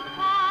 you'll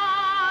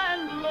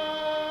find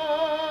love.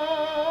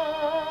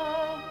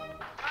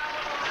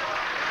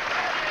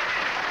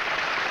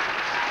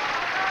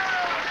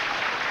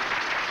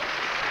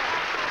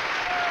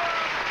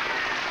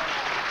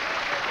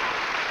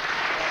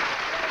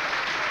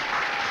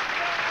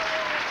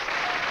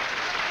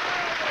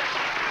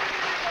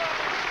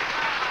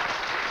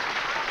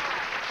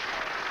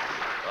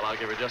 Well, I'll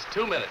give her just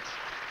 2 minutes.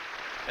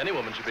 Any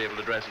woman should be able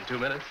to dress in 2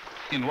 minutes.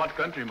 In what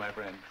country, my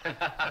friend?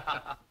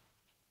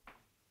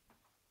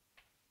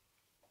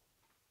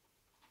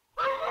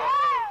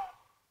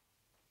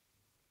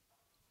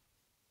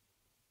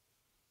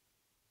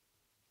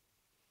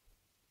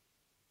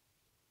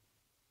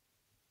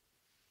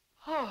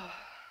 Oh.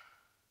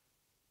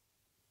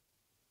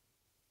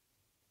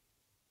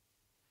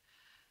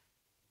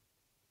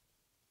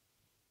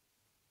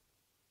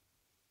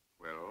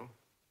 Well,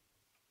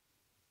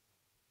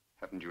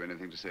 haven't you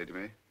anything to say to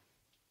me?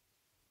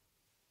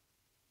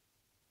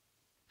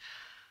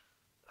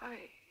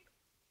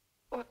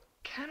 What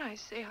can I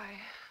say?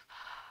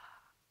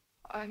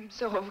 I'm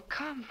so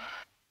overcome.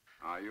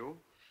 Are you?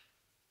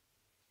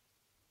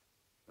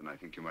 Then I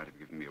think you might have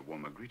given me a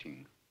warmer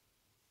greeting.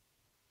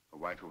 A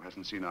wife who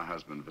hasn't seen her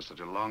husband for such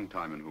a long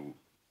time and who,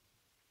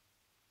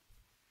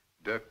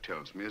 Dirk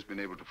tells me, has been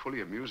able to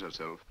fully amuse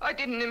herself. I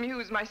didn't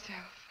amuse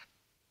myself.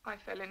 I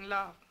fell in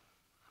love.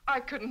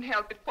 I couldn't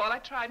help it, Paul. I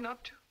tried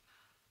not to.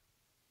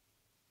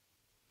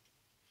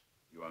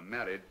 You are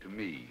married to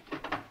me.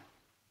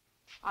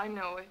 I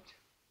know it.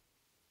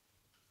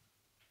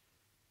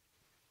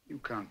 You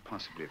can't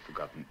possibly have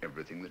forgotten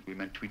everything that we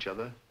meant to each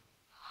other.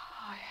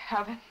 I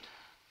haven't.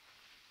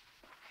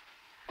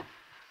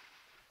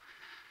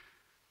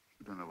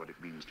 You don't know what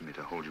it means to me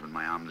to hold you in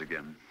my arms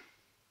again.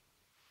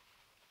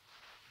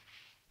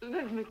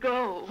 Let me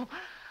go.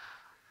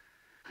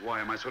 Why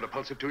am I so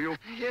repulsive to you?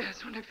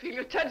 Yes, when I feel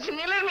you touching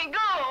me, let me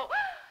go.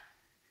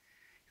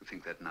 You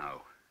think that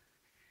now.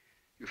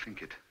 You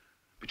think it.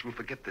 But you'll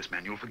forget this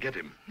man. You'll forget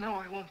him. No,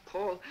 I won't,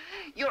 Paul.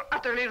 You're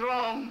utterly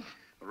wrong.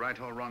 Right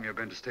or wrong, you're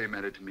going to stay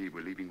married to me.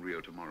 We're leaving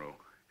Rio tomorrow.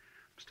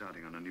 I'm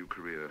starting on a new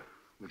career.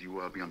 With you,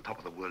 I'll be on top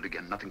of the world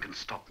again. Nothing can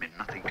stop me.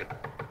 Nothing can...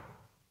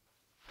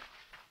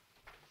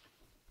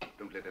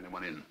 Don't let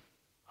anyone in.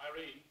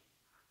 Irene.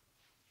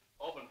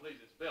 Open,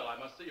 please. It's Bill. I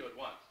must see you at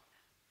once.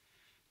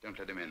 Don't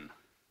let him in.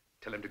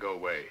 Tell him to go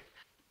away.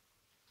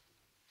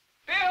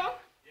 Bill?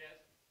 Yes?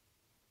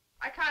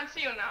 I can't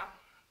see you now.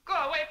 Go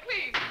away,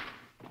 please.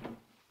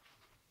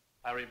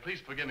 Irene, please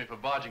forgive me for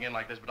barging in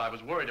like this, but I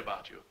was worried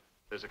about you.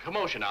 There's a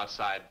commotion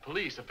outside.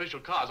 Police, official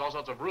cars, all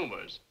sorts of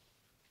rumors.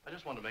 I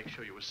just wanted to make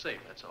sure you were safe,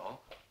 that's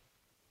all.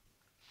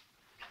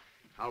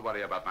 I'll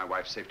worry about my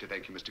wife's safety,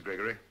 thank you, Mr.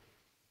 Gregory.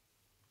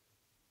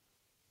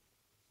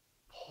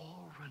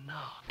 Paul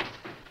Renard.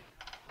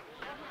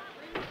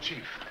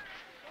 Chief,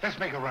 let's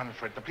make a run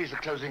for it. The police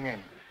are closing in,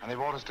 and they've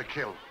ordered us to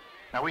kill.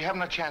 Now, we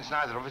haven't a chance,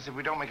 neither of us, if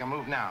we don't make a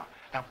move now.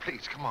 Now,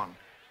 please, come on.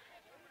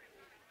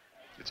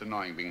 It's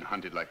annoying being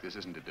hunted like this,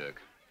 isn't it,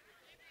 Dirk?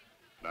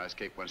 But I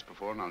escaped once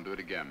before, and I'll do it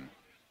again.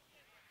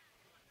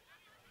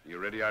 You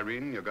ready,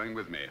 Irene? You're going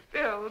with me.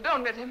 Bill,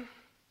 don't let him.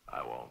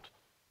 I won't.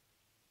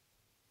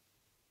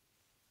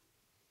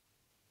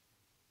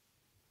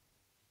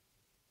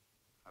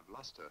 I've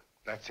lost her.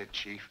 That's it,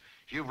 Chief.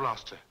 You've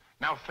lost her.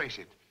 Now face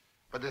it.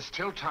 But there's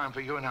still time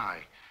for you and I.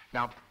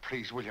 Now,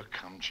 please, will you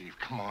come, Chief?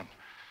 Come on.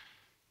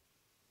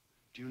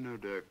 Do you know,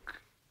 Dirk,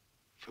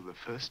 for the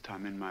first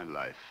time in my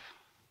life,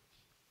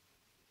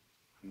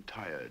 I'm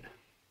tired.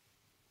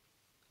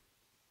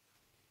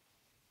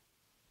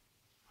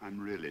 I'm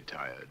really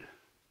tired.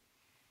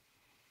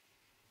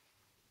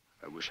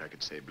 I wish I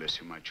could say, bless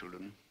you, my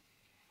children,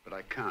 but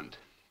I can't,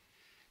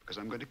 because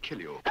I'm going to kill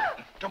you.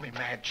 Don't be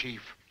mad,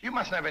 Chief. You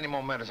mustn't have any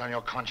more murders on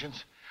your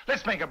conscience.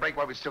 Let's make a break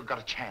while we've still got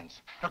a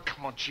chance. Now,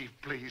 come on, Chief,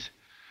 please.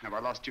 Have I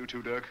lost you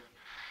too, Dirk?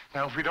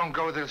 Now, if we don't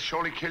go, they'll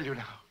surely kill you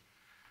now.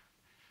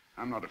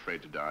 I'm not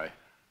afraid to die.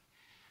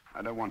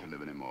 I don't want to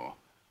live anymore.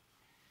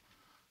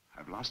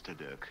 I've lost her,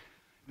 Dirk.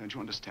 Don't you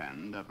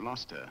understand? I've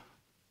lost her.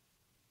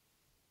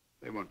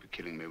 They won't be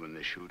killing me when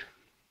they shoot.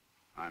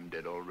 I'm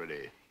dead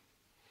already.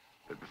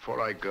 But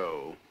before I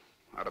go,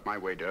 out of my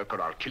way, Dirk,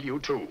 or I'll kill you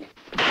too.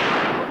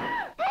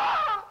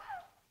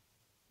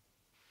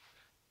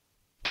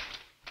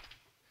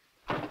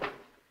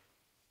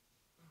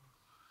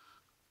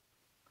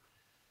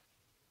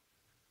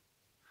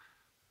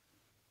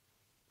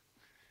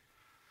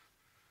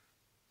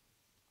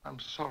 I'm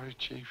sorry,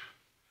 Chief.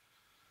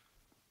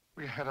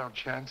 We had our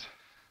chance.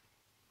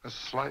 A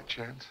slight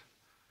chance.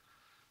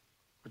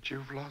 But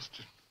you've lost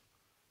it.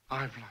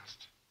 I've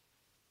lost it.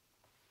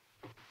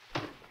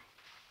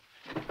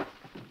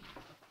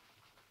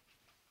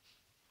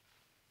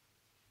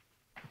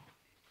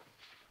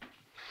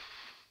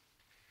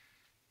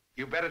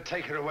 You better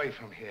take her away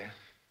from here.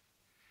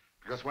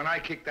 Because when I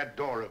kick that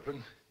door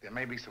open, there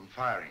may be some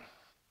firing.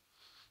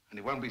 And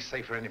it won't be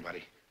safe for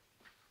anybody.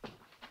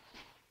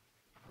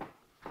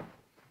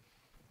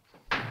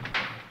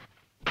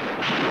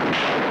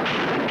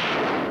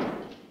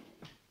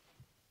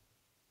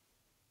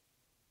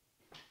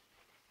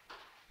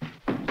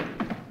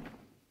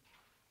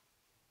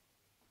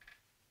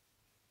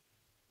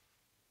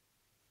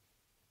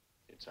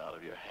 It's out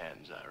of your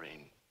hands,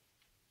 Irene.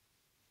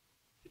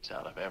 It's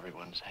out of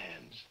everyone's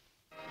hands.